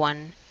red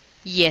one.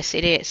 Yes,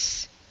 it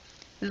is.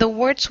 The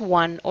words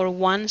one or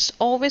ones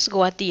always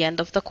go at the end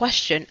of the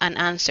question and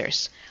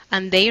answers,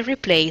 and they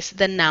replace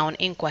the noun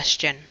in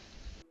question.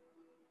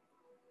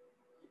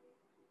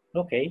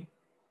 Okay.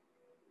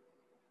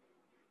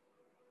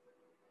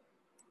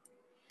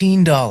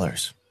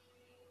 $18.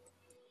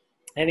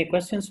 Any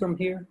questions from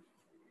here?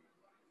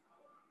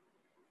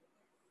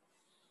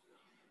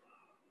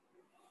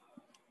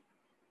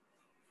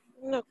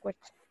 No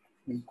question.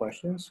 Any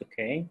questions?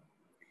 Okay.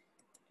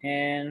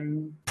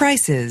 And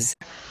Prices.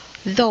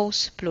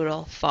 Those,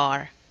 plural,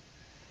 far.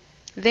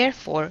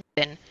 Therefore,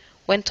 then,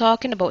 when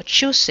talking about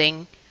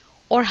choosing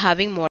or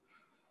having more.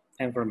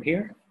 And from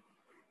here?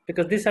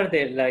 Because these are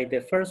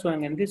the first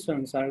one and these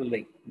ones are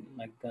like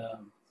the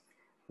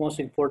most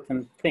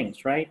important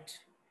things, right?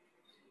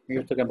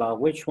 You're talking about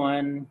which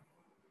one,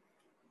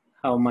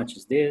 how much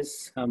is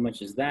this, how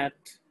much is that.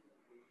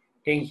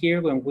 And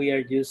here when we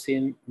are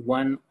using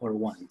one or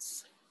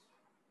ones.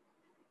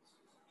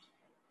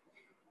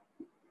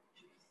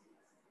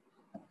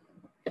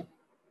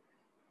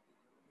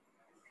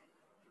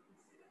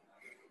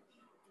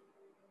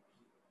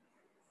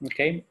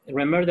 Okay,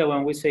 remember that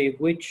when we say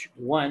which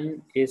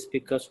one is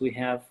because we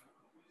have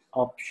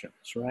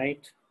options,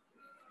 right?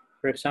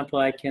 For example,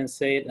 I can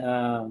say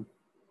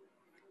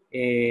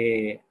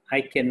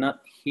I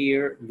cannot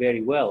hear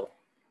very well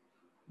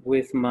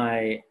with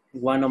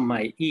one of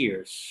my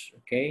ears,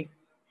 okay?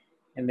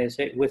 And they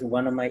say, with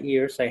one of my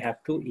ears, I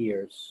have two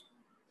ears,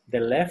 the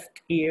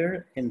left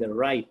ear and the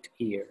right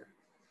ear.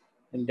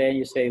 And then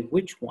you say,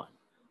 which one?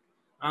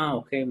 Ah,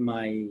 okay,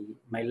 my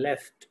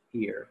left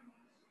ear.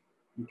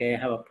 Okay, I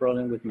have a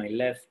problem with my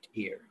left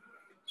ear.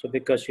 So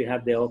because you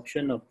have the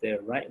option of the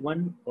right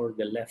one or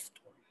the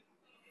left one.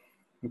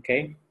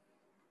 Okay.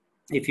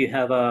 If you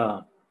have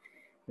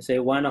say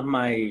one of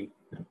my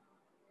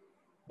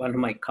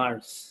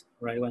cars,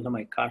 right? One of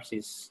my cars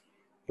is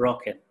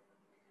broken.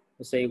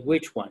 You say,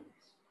 which one?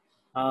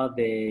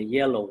 The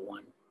yellow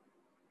one,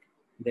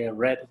 the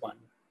red one,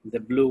 the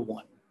blue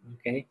one,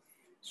 okay?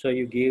 So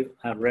you give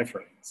a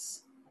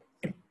reference,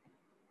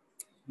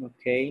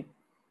 okay?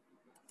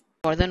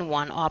 More than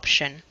one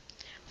option.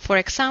 For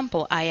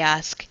example, I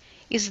ask,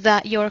 is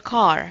that your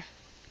car?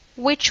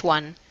 Which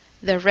one?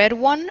 The red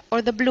one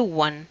or the blue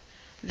one?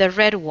 The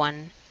red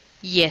one.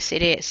 Yes,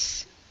 it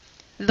is.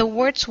 The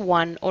words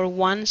one or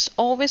ones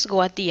always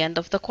go at the end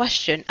of the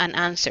question and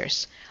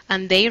answers,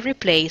 and they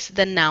replace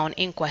the noun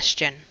in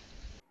question.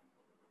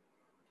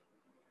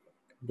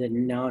 The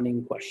noun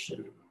in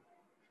question.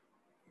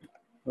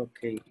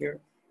 Okay, here.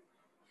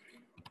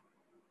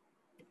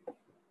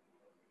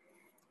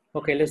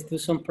 Okay, let's do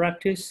some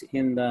practice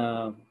in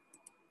the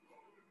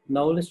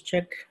knowledge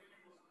check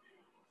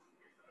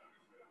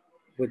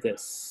with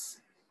this.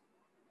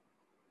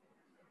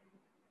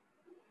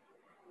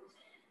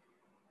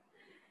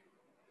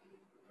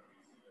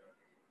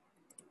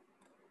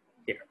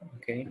 Here,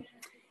 okay.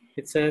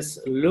 It says,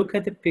 look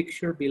at the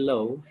picture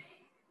below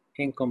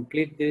and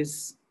complete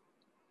these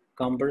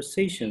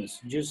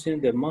conversations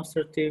using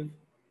demonstratives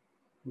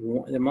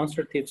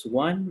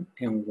one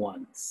and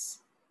ones.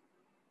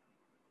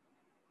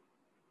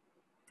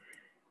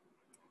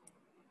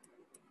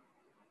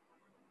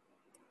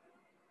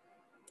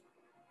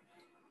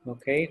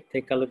 Okay,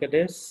 take a look at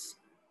this.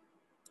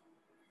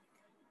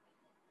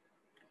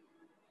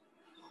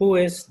 Who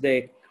is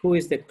the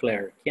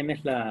clerk? ¿Quién es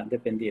la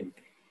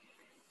dependiente?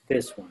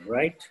 This one,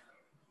 right?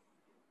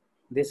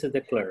 This is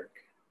the clerk.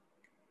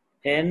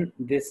 And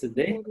this is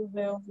the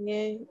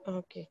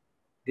Okay.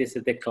 This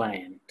is the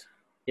client.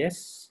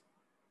 Yes?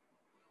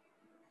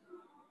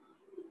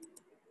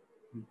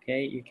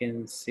 Okay, you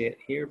can see it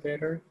here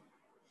better.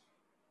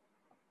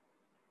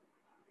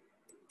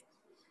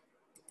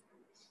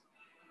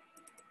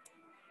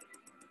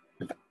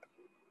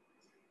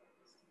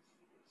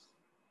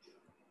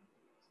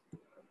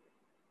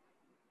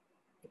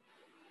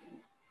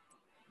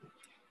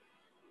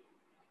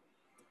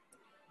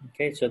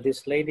 Okay, so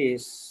this lady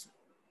is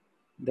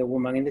the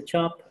woman in the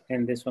shop,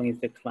 and this one is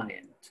the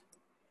client.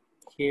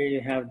 Here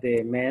you have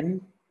the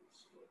man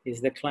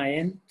is the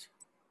client,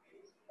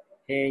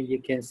 and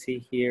you can see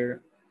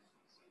here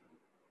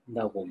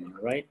the woman,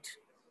 right?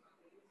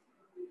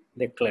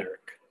 The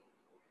clerk.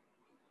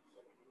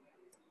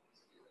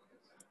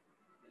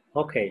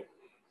 Okay,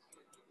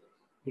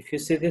 if you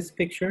see this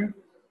picture,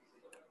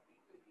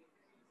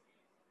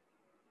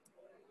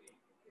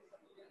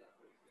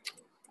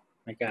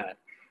 my God,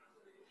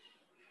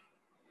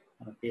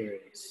 oh, here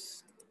it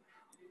is.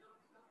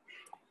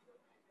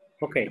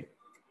 Okay,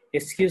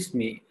 excuse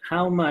me,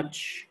 how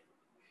much?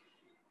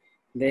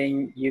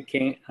 Then you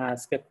can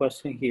ask a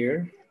question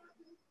here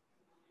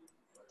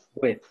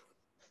with,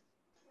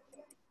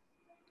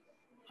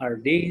 are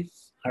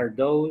these, are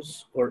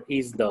those, or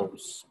is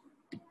those?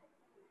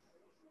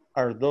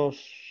 Are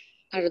those.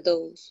 Are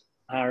those.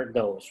 Are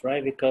those,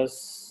 right?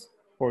 Because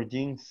for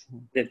jeans.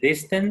 The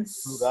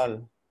distance.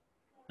 Plural.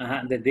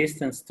 The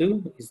distance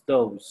to is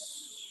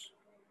those.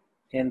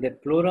 And the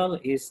plural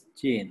is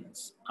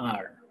jeans,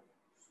 are.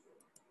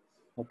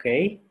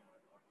 Okay.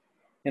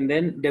 And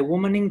then the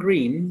woman in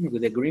green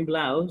with the green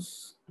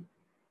blouse,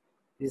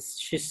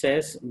 she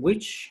says,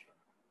 which?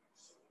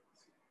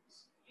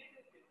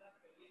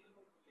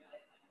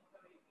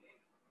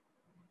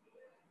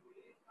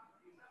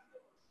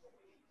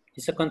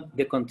 It's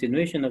the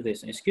continuation of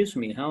this. Excuse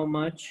me, how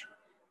much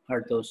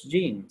are those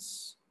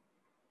jeans?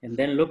 And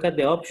then look at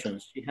the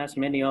options. She has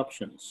many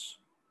options.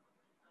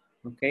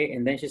 Okay,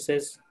 and then she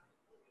says,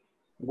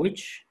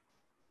 which?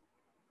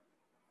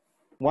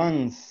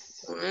 Ones.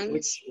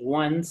 Which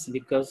ones,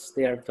 because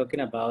they are talking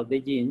about the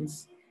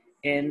jeans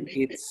and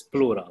it's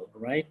plural,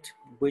 right?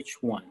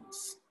 Which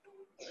ones?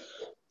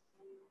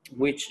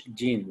 Which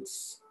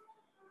jeans?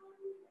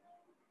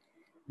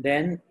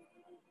 Then,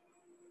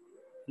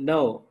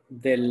 no,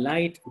 the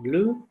light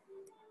blue.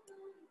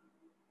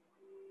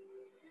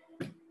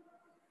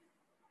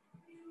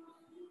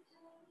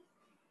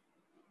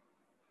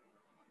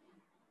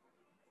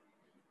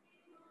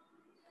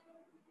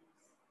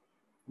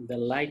 The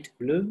light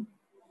blue.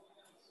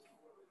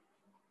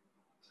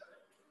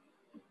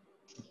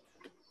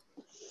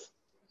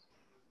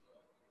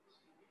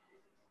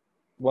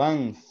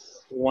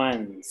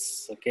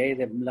 Ones, okay,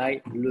 the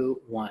light blue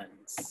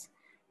ones.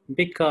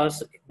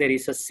 Because there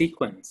is a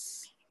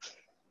sequence.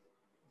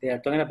 They are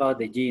talking about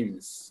the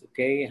jeans,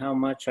 okay? How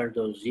much are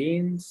those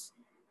jeans?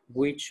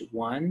 Which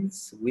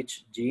ones?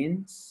 Which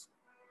jeans?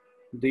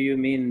 Do you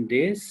mean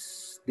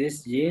these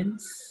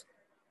jeans?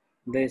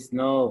 There's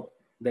no,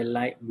 the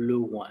light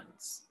blue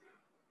ones.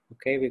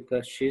 Okay,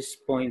 because she's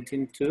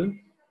pointing to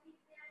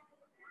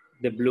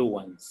the blue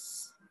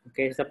ones.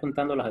 Okay, está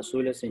apuntando las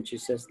azules and she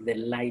says the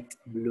light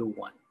blue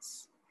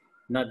ones.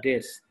 Not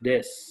this,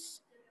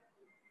 this.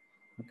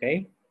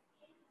 Okay.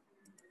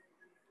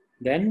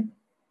 Then,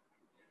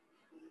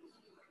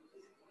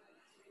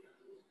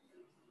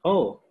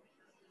 oh.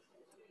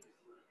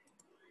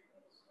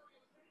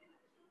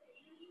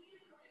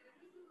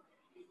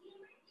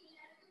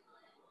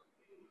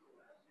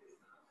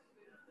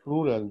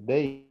 Plural,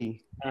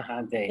 they.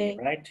 They,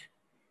 right?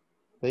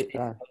 They It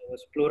are.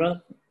 was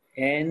plural.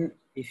 And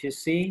if you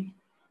see,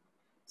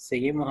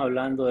 seguimos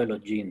hablando de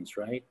los jeans,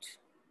 right?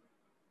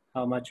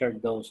 How much are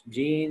those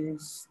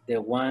jeans?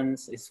 The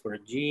ones is for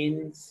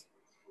jeans.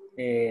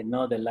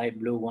 No, the light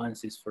blue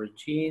ones is for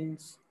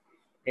jeans.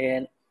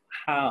 And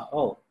how,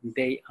 oh,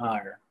 they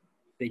are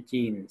the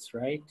jeans,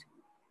 right?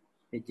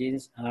 The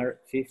jeans are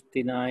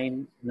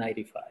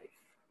 $59.95.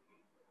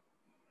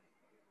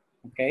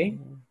 Okay.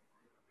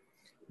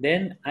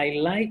 Then I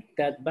like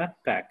that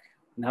backpack.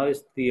 Now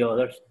it's the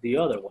other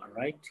one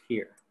right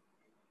here.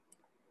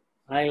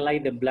 I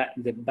like the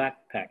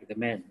backpack, the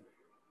man.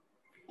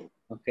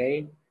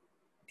 Okay.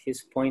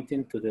 He's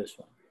pointing to this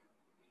one.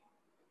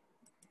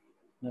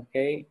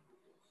 Okay.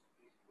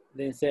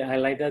 Then say, I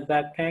like that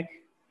backpack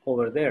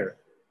over there.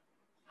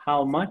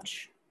 How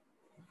much?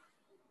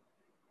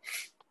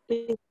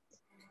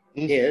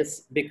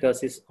 Yes,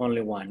 because it's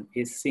only one.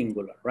 It's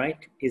singular, right?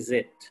 Is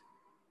it?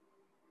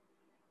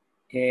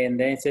 And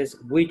then it says,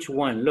 which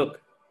one?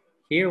 Look,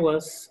 here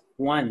was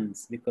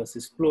ones because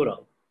it's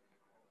plural.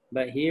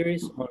 But here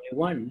is only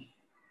one.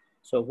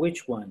 So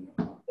which one?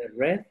 The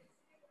red?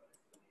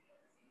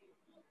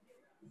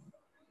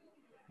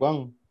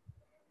 One.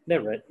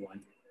 The red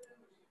one.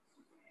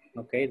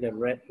 Okay, the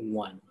red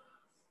one.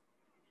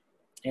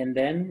 And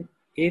then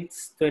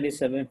it's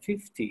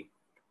 $27.50.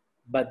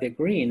 But the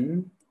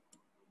green.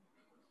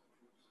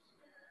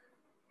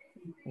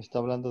 Está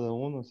hablando de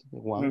uno,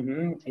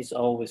 one. It's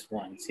always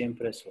one,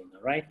 siempre es uno,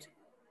 right?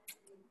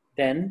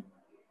 Then,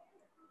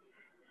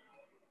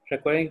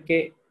 recuerden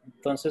que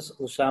entonces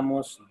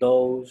usamos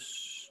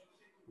those,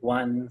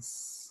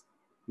 ones,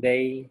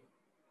 they,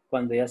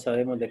 cuando ya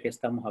sabemos de qué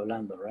estamos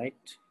hablando,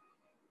 right?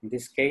 In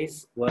this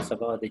case, was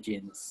about the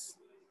jeans.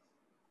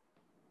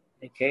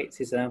 Okay,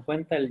 si se dan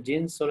cuenta, el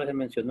jeans solo se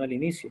mencionó al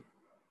inicio.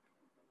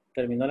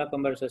 Terminó la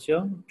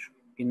conversación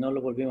y no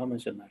lo volvimos a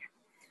mencionar.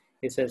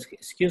 It says,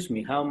 excuse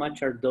me, how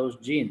much are those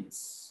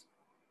jeans?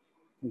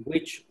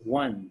 Which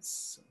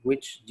ones?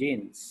 Which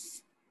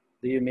jeans?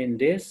 Do you mean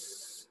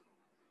this?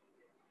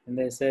 And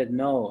they said,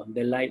 no,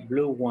 the light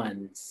blue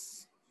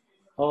ones.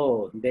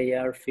 Oh, they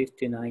are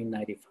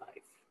 $59.95.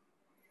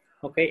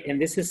 Okay,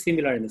 and this is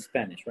similar in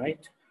Spanish,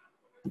 right?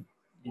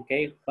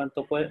 Okay,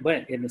 ¿cuánto puede?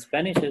 Bueno, in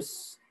Spanish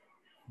is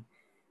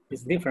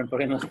different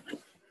porque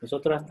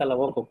nosotros hasta la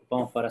boca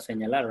ocupamos para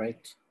señalar,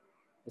 right?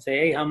 They say,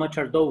 hey, how much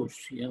are those?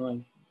 You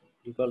know,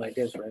 you go like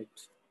this, right?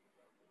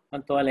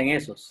 ¿Cuánto valen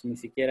esos? Ni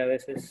siquiera a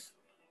veces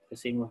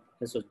decimos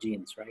esos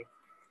jeans, right?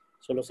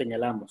 Solo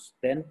señalamos.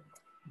 Then,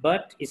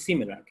 but it's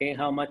similar, okay?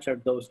 How much are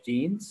those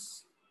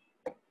jeans?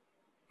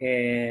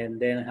 And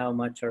then how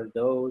much are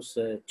those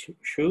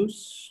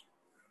shoes?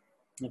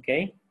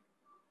 Okay?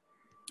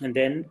 And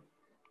then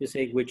you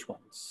say which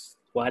ones?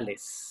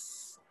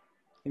 ¿Cuáles?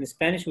 In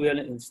Spanish, we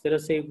only, instead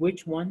of say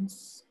which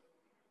ones,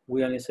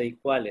 we only say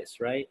cuáles,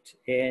 right?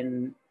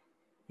 And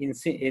in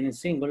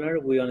singular,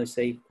 we only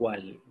say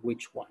cuál,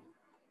 which one.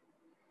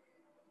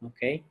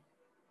 Okay?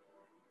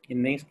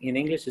 In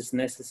English, it's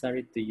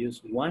necessary to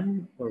use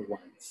one or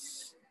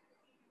ones.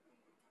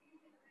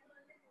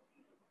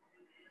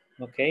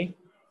 Okay?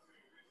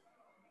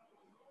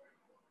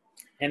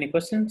 Any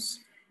questions?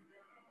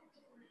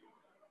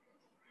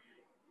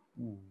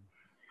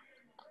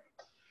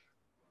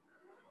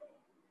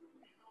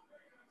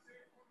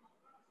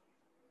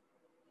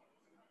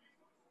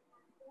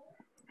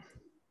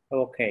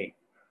 Okay.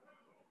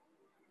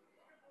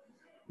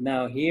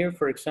 Now here,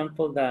 for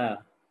example, then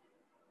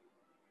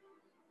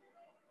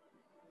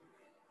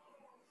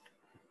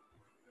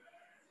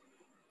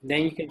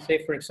you can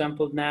say, for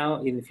example,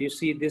 now, if you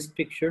see this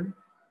picture,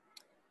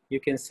 you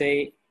can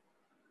say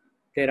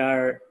there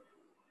are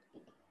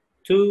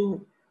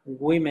two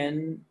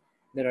women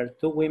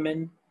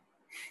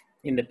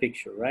in the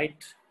picture,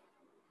 right?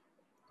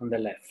 On the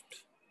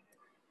left.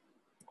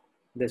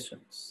 This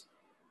one's.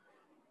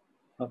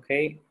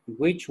 Okay,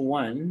 which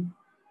one?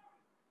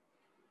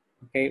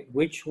 Okay,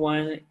 which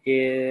one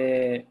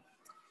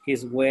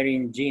is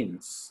wearing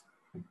jeans?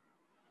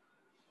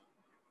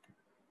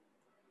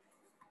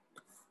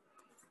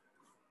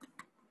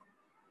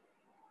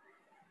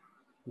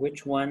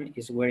 Which one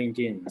is wearing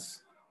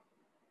jeans?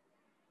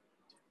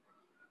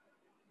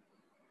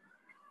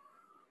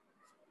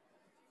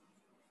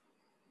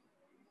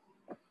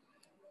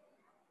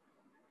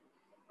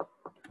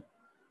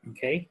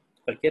 Okay,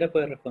 cualquiera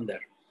puede responder.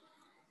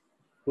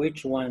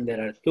 Which one?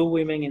 There are two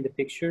women in the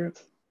picture.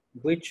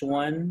 Which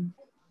one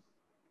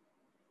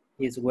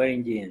is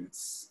wearing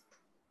jeans?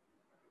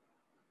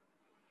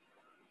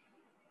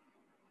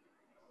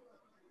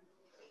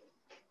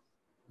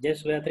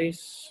 Yes,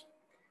 Beatriz.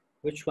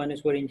 Which one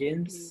is wearing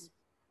jeans?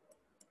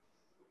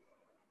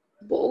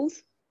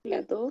 Both.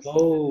 Las dos.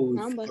 Both.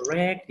 Ambas.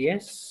 Correct.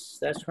 Yes,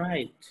 that's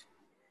right.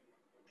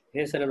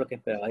 Eso era lo que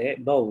esperaba.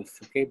 Both.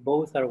 Okay,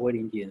 both are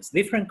wearing jeans.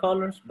 Different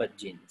colors, but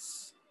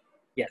jeans.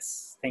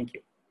 Yes, thank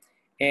you.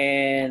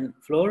 And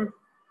Flor,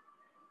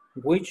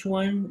 which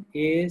one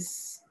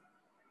is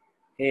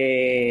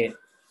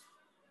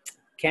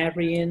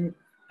carrying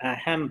a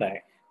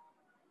handbag?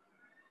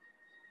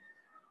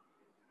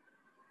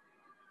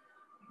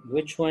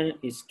 Which one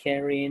is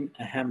carrying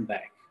a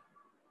handbag?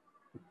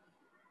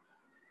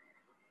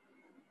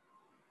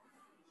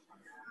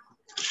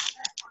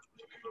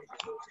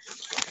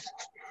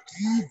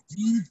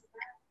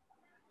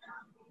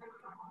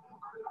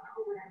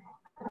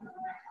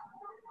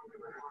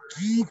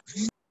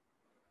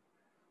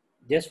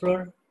 Yes,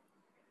 Flor?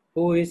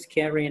 Who is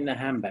carrying a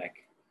handbag?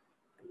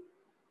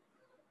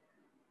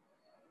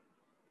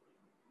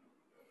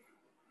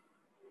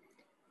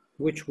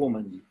 Which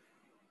woman?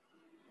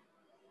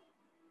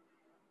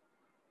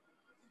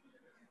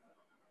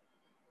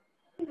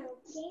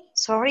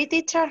 Sorry,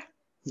 teacher.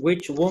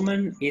 Which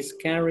woman is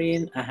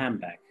carrying a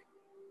handbag?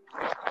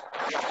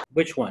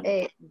 Which one?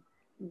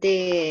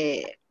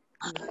 The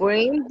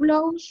green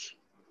blouse.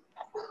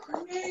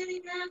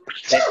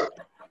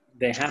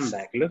 The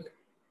handbag, look.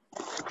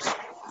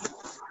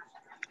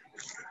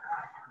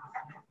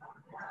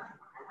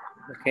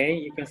 Okay,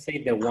 you can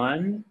say the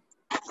one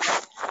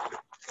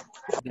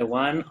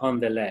on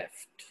the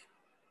left.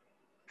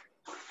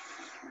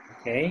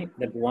 Okay,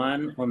 the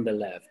one on the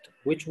left.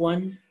 Which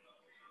one?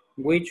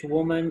 Which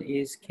woman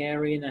is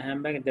carrying a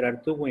handbag? There are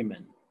two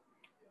women,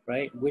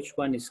 right? Which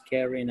one is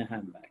carrying a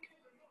handbag?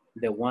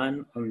 The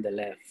one on the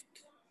left.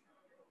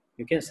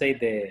 You can say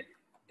the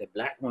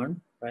black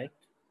one, right?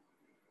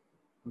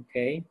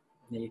 Okay,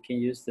 then you can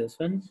use this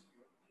one.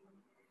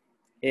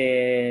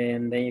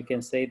 And then you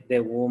can say the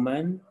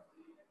woman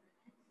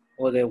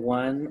or the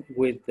one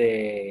with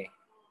the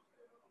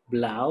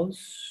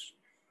blouse,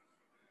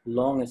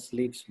 long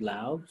sleeves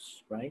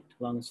blouse, right?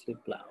 Long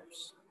sleeve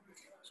blouse.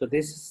 So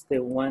this is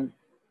the one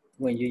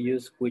when you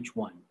use which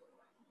one.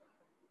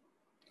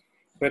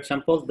 For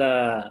example,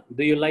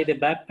 do you like the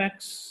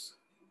backpacks?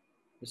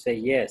 You say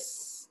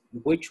yes.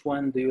 Which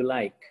one do you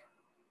like?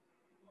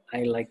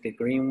 I like the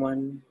green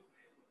one.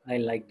 I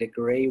like the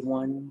gray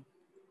one.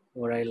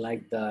 Or I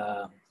like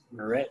the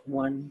red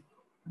one.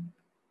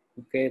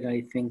 Okay,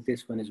 I think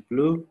this one is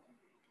blue.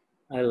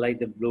 I like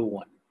the blue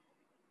one.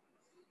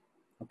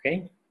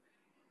 Okay.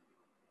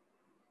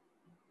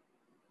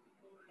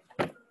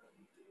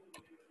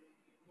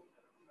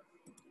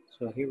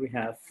 So here we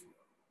have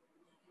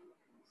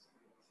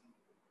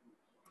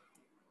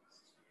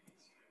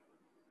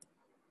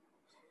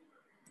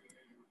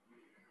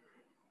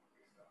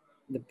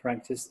the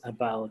practice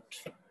about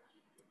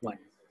one.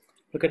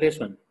 Look at this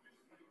one.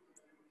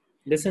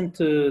 Listen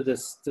to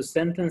this to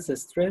sentence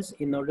stress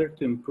in order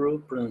to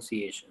improve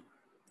pronunciation.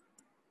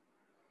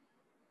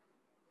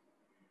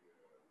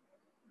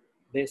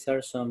 These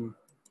are some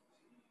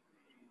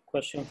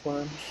question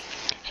forms.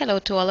 Hello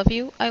to all of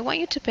you. I want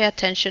you to pay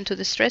attention to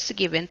the stress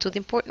given to the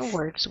important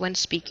words when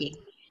speaking.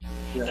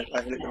 And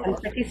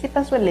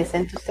participants will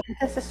listen to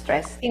sentence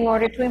stress in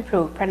order to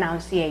improve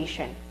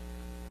pronunciation.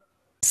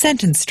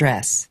 Sentence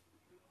stress.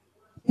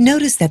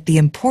 Notice that the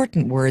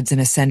important words in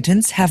a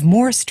sentence have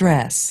more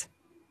stress.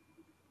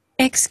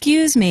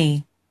 Excuse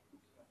me.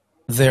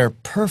 They're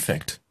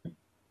perfect.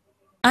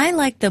 I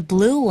like the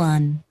blue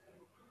one.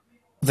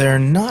 They're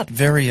not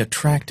very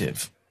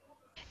attractive.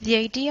 The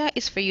idea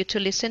is for you to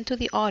listen to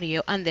the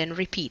audio and then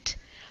repeat.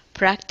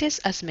 Practice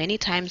as many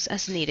times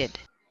as needed.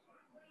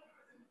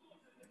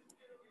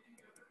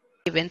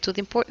 Given to the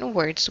important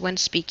words when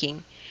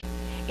speaking.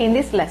 In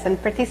this lesson,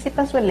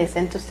 participants will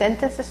listen to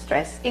sentence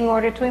stress in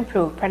order to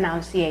improve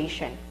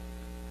pronunciation.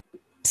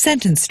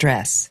 Sentence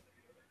stress.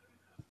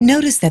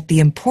 Notice that the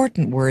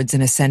important words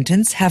in a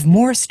sentence have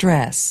more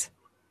stress.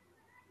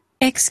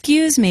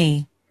 Excuse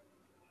me.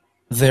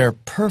 They're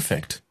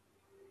perfect.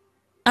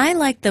 I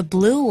like the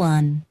blue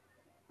one.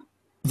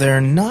 They're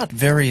not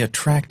very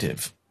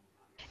attractive.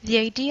 The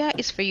idea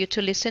is for you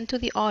to listen to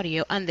the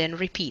audio and then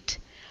repeat.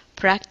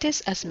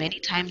 Practice as many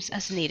times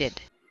as needed.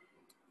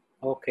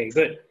 Okay,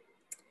 good.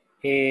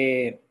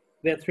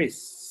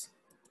 Beatriz,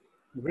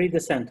 read the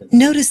sentence.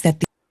 Notice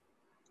that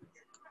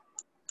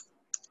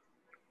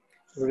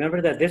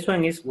Remember that this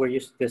one is where you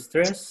the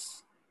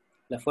stress,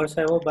 la fuerza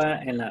de voz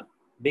va en la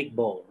big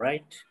ball,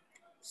 right?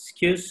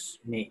 Excuse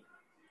me.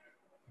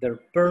 They're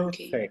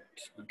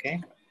perfect,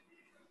 okay?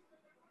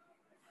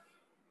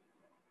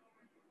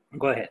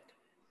 Go ahead.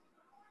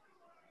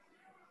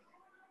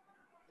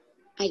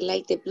 I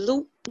like the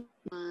blue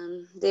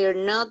one. They're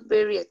not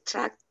very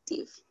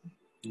attractive.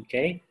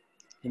 Okay.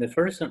 And the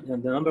first, the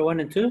number 1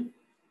 and 2?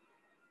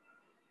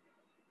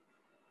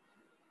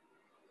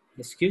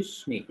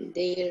 Excuse me.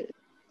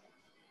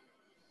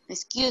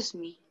 Excuse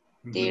me.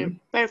 They're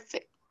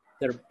perfect.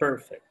 They're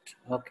perfect.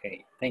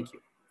 Okay, thank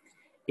you.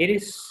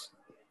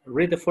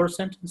 Read the 4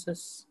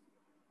 sentences.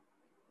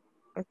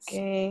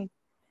 Okay.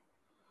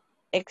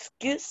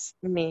 Excuse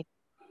me.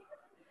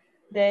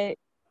 They're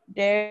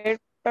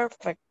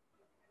perfect.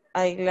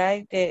 I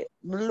like the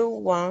blue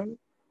one.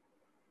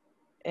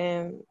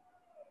 And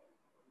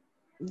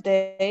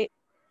they're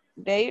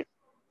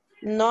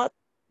not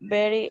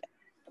very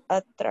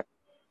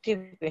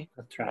attractive.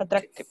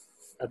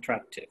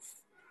 Attractive.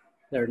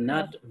 They're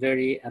not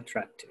very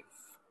attractive.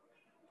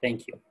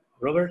 Thank you.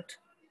 Robert?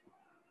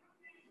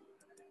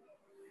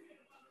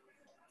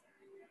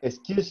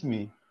 Excuse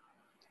me.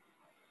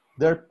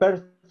 They're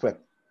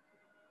perfect.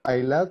 I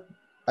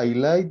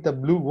like the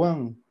blue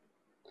one.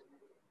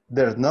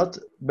 They're not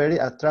very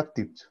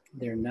attractive.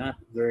 They're not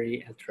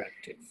very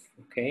attractive.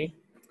 Okay.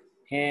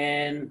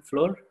 And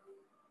Flor?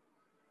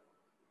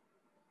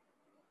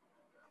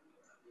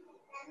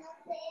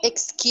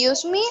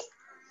 Excuse me?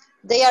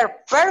 They are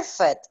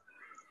perfect.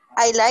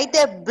 I like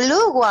the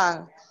blue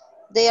one.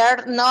 They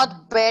are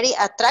not very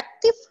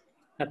attractive.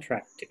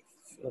 Attractive.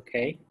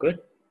 Okay, good.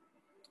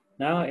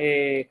 Now,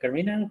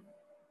 Carmina?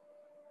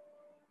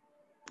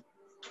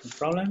 No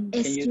problem?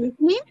 Excuse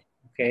me?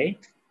 Okay.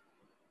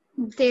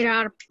 They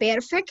are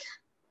perfect.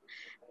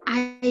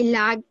 I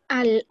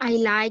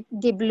like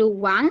the blue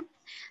one.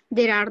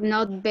 They are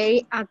not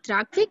very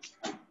attractive.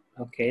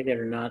 Okay,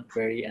 they're not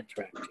very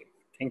attractive.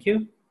 Thank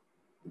you.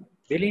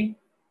 Billy?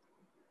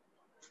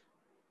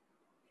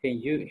 Can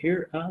you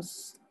hear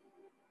us?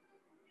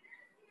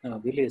 No,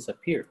 Billy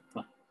disappeared.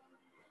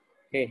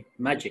 Okay,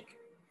 magic.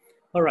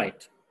 All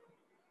right.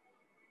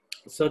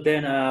 So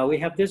then we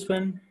have this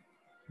one.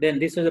 Then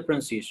this is the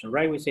pronunciation,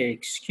 right? We say,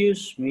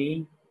 excuse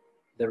me,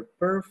 they're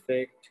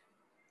perfect.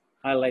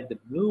 I like the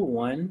blue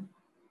one,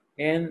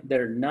 and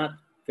they're not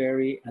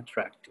very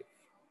attractive.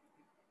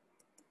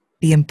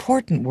 The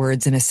important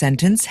words in a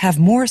sentence have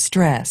more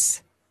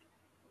stress.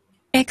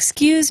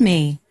 Excuse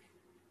me.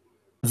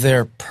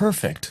 They're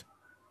perfect.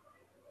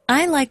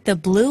 I like the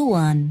blue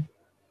one.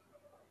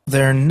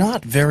 They're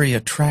not very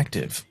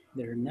attractive.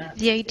 They're not.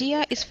 The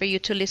idea is for you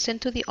to listen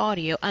to the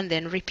audio and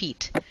then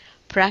repeat.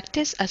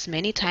 Practice as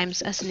many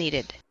times as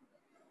needed.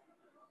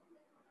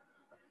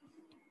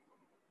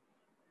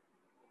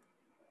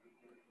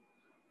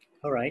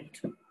 All right.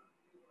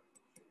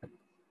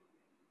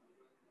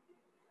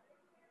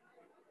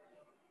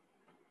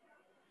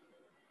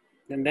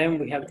 And then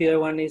we have the other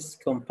one is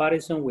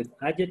comparison with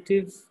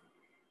adjectives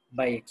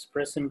by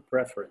expressing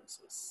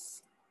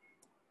preferences.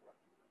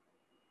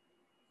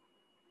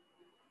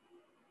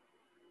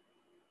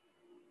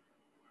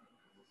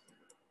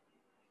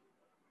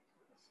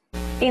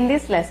 In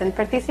this lesson,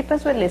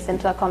 participants will listen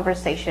to a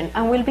conversation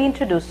and will be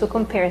introduced to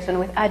comparison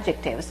with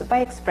adjectives by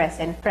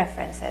expressing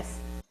preferences.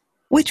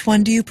 Which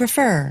one do you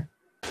prefer?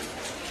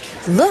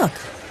 Look,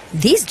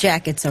 these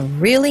jackets are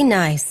really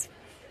nice.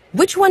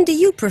 Which one do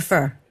you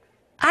prefer?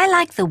 I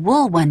like the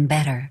wool one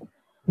better.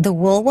 The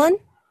wool one?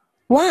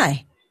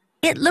 Why?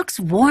 It looks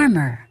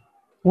warmer.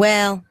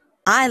 Well,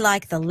 I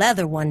like the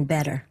leather one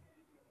better.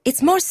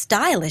 It's more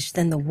stylish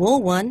than the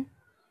wool one.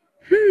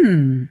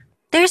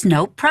 There's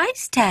no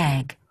price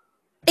tag.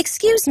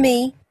 Excuse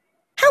me,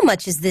 how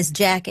much is this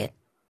jacket?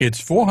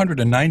 It's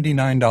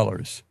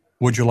 $499.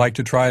 Would you like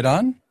to try it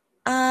on?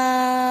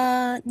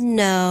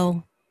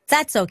 No.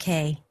 That's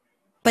okay.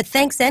 But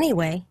thanks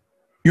anyway.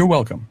 You're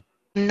welcome.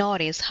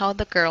 Notice how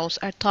the girls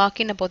are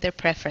talking about their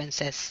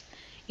preferences.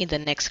 In the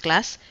next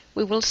class,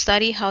 we will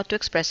study how to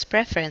express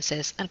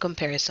preferences and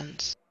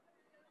comparisons.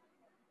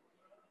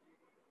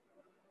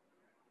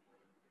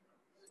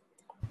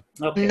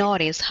 Okay.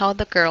 Notice how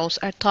the girls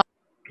are talking.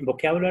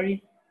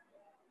 Vocabulary.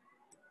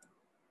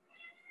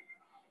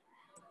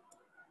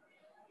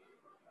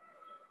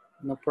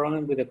 No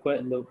problem with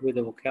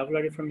the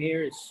vocabulary from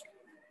here. It's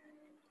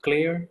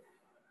clear.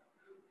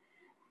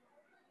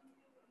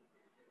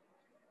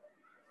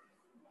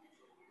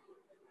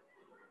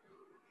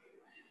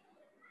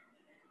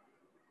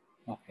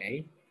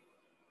 Okay.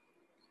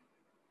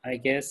 I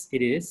guess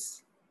it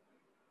is.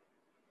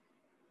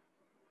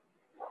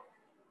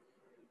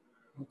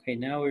 Okay,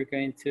 now we're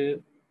going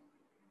to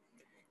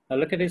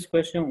look at this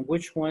question.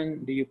 Which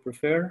one do you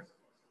prefer?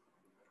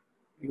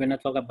 We're going to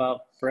talk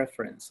about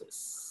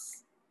preferences.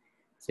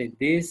 Say,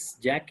 these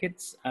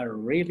jackets are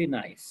really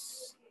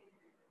nice.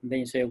 And then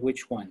you say,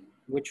 which one?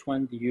 Which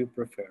one do you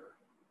prefer?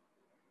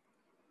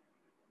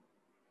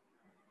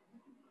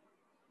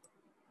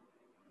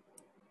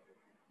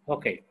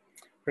 Okay.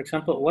 For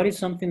example, what is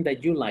something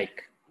that you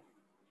like?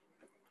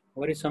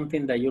 What is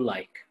something that you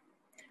like?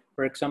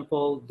 For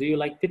example, do you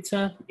like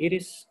pizza? It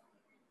is?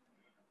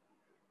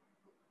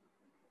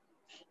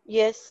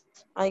 Yes,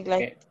 I like.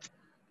 Okay.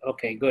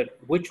 Okay, good.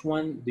 Which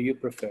one do you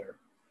prefer?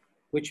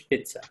 Which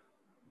pizza?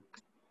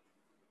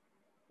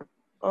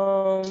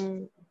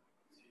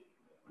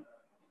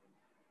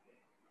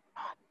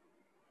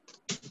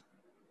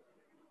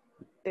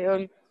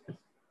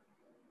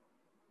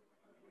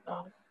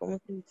 ¿Cómo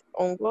se dice?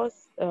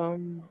 Hongos.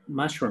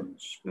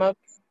 Mushrooms.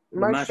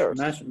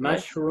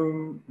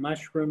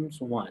 Mushrooms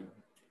one.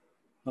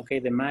 Okay,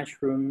 the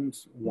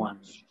mushrooms one.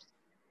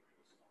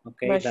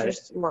 Okay,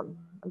 Mushrooms one.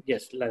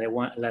 Yes, la de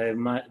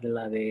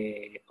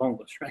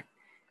hongos, right?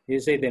 You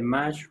say the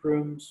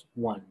mushrooms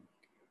one,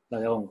 la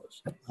de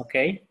hongos,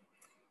 okay?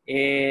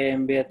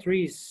 And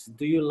Beatriz,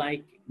 do you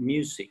like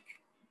music?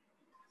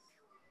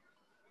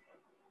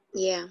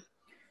 Yeah,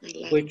 I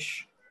like.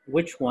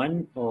 Which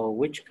one or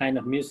which kind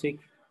of music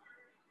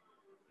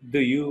do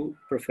you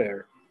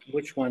prefer?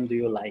 Which one do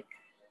you like?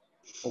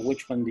 Or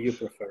which one do you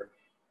prefer?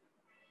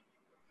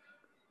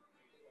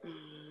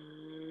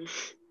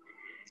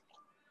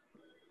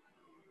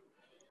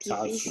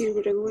 Difícil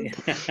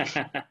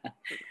pregunta.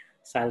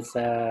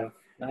 Salsa,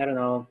 I don't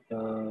know.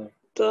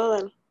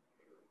 Todas.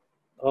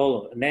 All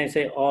of it. Then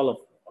say all of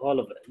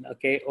it.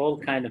 Okay, all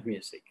kind of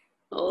music.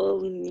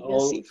 All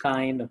All music.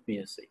 kind of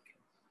music.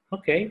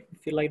 Okay,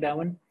 if you like that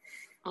one.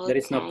 All There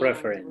is no kind of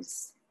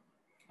preference.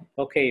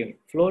 Okay,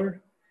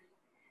 Flor.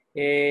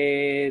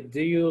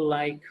 Do you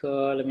like?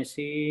 Let me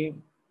see.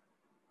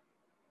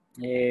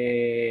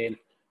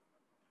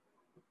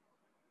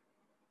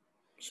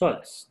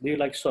 Sodas. Do you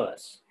like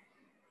sodas?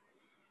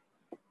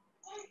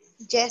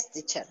 Yes,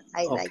 teacher,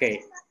 I like Okay.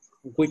 it.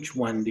 Which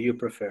one do you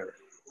prefer?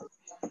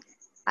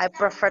 I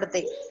prefer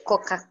the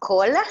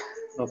Coca-Cola.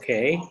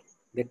 Okay,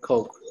 the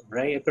Coke,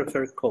 right? I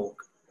prefer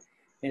Coke.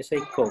 I say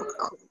Coke.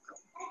 Okay.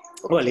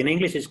 Well, in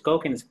English it's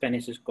Coke, in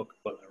Spanish it's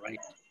Coca-Cola, right?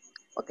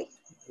 Okay.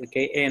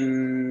 Okay,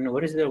 and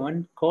what is the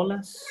one?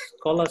 Colas?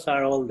 Colas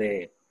are all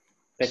the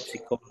Pepsi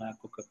Cola,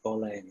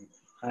 Coca-Cola, and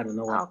I don't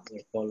know what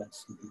other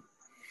colas.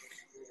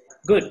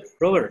 Good,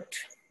 Robert.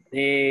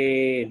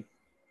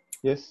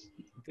 Yes.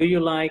 Do you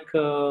like,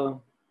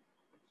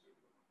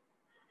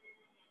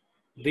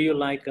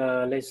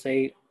 let's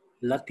say,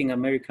 Latin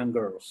American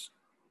girls?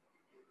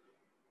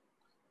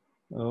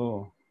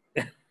 Oh.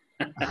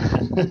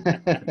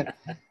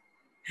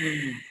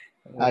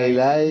 I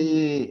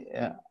like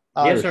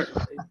yes art.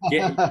 or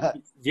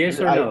yes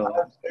or no?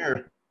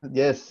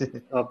 Yes.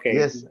 Okay.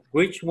 Yes.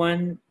 Which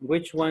ones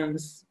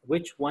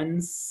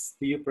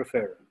do you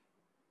prefer?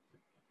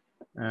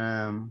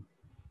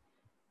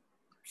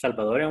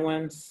 Salvadorian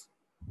ones?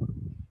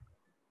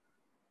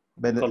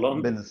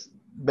 Venezolanas.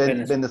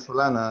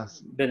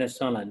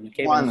 Venezuelan.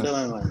 Okay, Ones.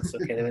 Venezuelan ones.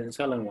 Okay, the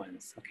Venezuelan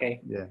ones.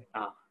 Okay. Yeah.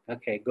 Ah,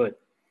 okay, good.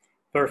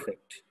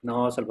 Perfect.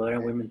 No,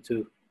 Salvadorian women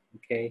too.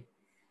 Okay.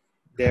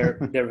 They're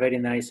very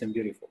nice and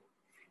beautiful.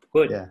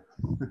 Good. Yeah.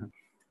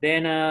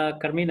 Then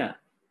Carmina.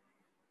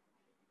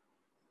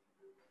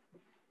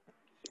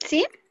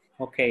 Sí.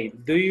 Okay.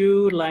 Do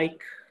you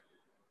like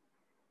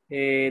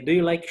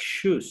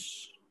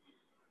shoes?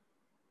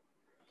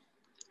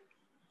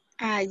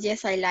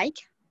 Yes, I like.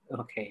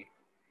 Okay.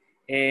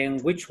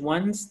 And which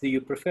ones do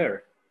you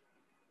prefer?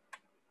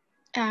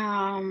 Es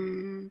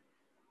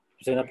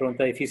una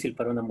pregunta difícil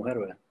para una mujer,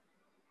 ¿verdad?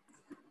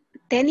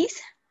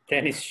 Tennis.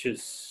 Tennis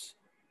shoes.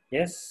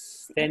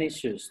 Yes, tennis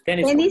shoes.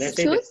 Tennis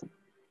shoes.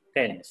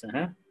 Tennis.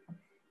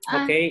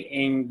 Okay,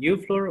 and you,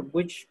 Flor,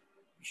 which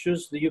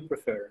shoes do you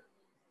prefer?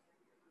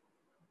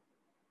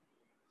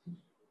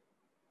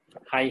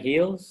 High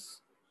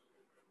heels.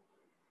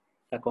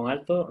 Tacón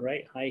alto,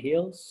 right? High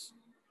heels.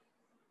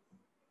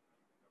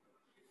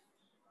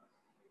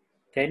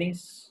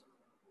 Tennis.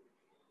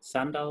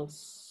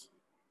 Sandals.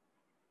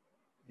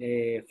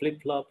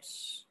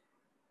 Flip-flops.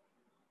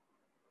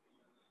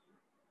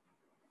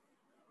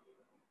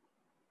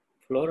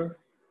 Flor.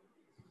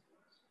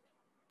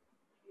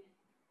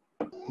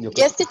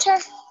 Yes, teacher.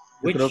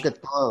 Yo creo que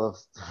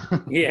todos.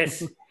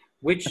 Yes.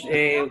 Which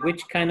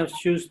kind of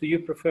shoes do you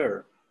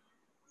prefer?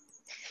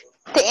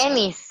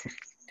 Tennis.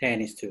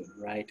 Tennis too,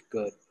 right?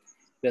 Good.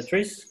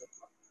 Beatrice?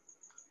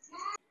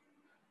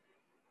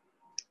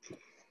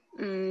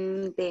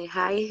 The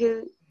high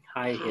heel.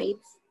 High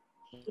heels.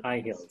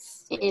 High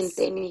heels. And yes.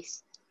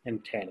 tennis.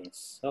 And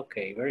tennis.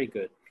 Okay, very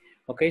good.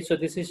 Okay, so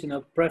this is,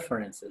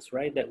 preferences,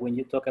 right? That when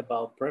you talk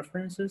about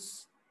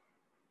preferences,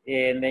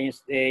 and then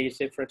you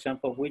say, for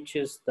example, which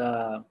is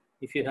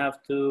if you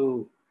have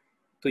two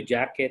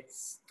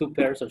jackets, two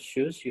pairs of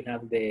shoes, you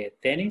have the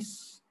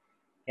tennis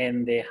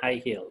and the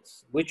high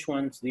heels. Which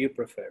ones do you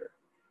prefer?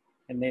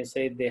 And then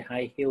say the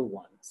high heel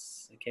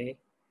ones, okay?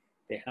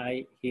 The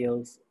high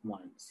heels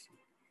ones.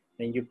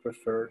 Then you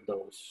prefer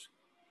those.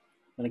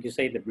 And like you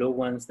say, the blue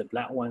ones, the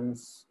black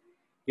ones.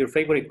 Your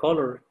favorite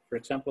color, for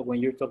example, when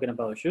you're talking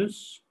about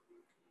shoes,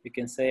 you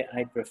can say,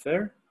 I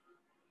prefer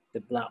the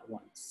black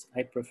ones.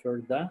 I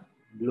prefer the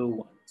blue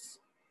ones.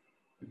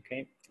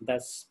 Okay,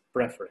 that's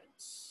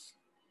preference.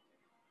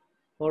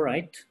 All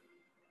right.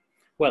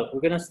 Well,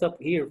 we're gonna stop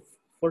here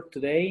for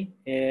today,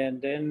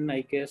 and then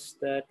I guess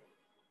that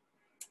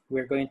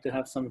we're going to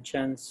have some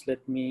chance.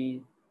 Let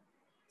me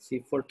see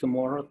for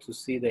tomorrow to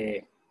see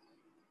the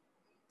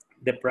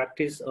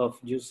practice of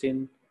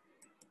using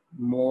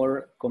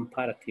more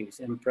comparatives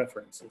and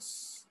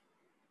preferences.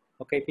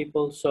 Okay,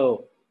 people,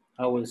 so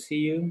I will see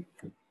you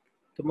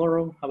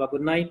tomorrow. Have a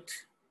good night.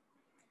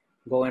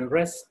 Go and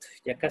rest.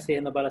 Ya casi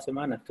nos va la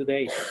semana, 2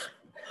 days.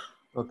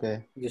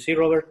 Okay. You see,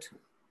 Robert?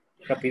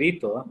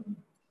 Rapidito, huh?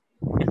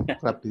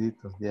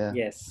 Rapidito, yeah.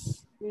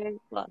 Yes. Very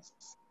fast.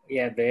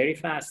 Yeah, very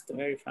fast,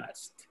 very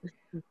fast.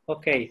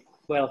 Okay,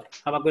 well,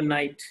 have a good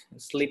night.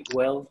 Sleep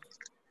well.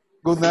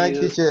 Good night,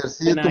 teacher.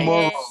 See you Good night.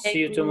 tomorrow. See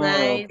you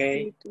tomorrow,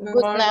 okay?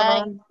 Good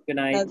night. Good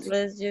night. God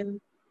bless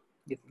you.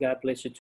 God bless you too.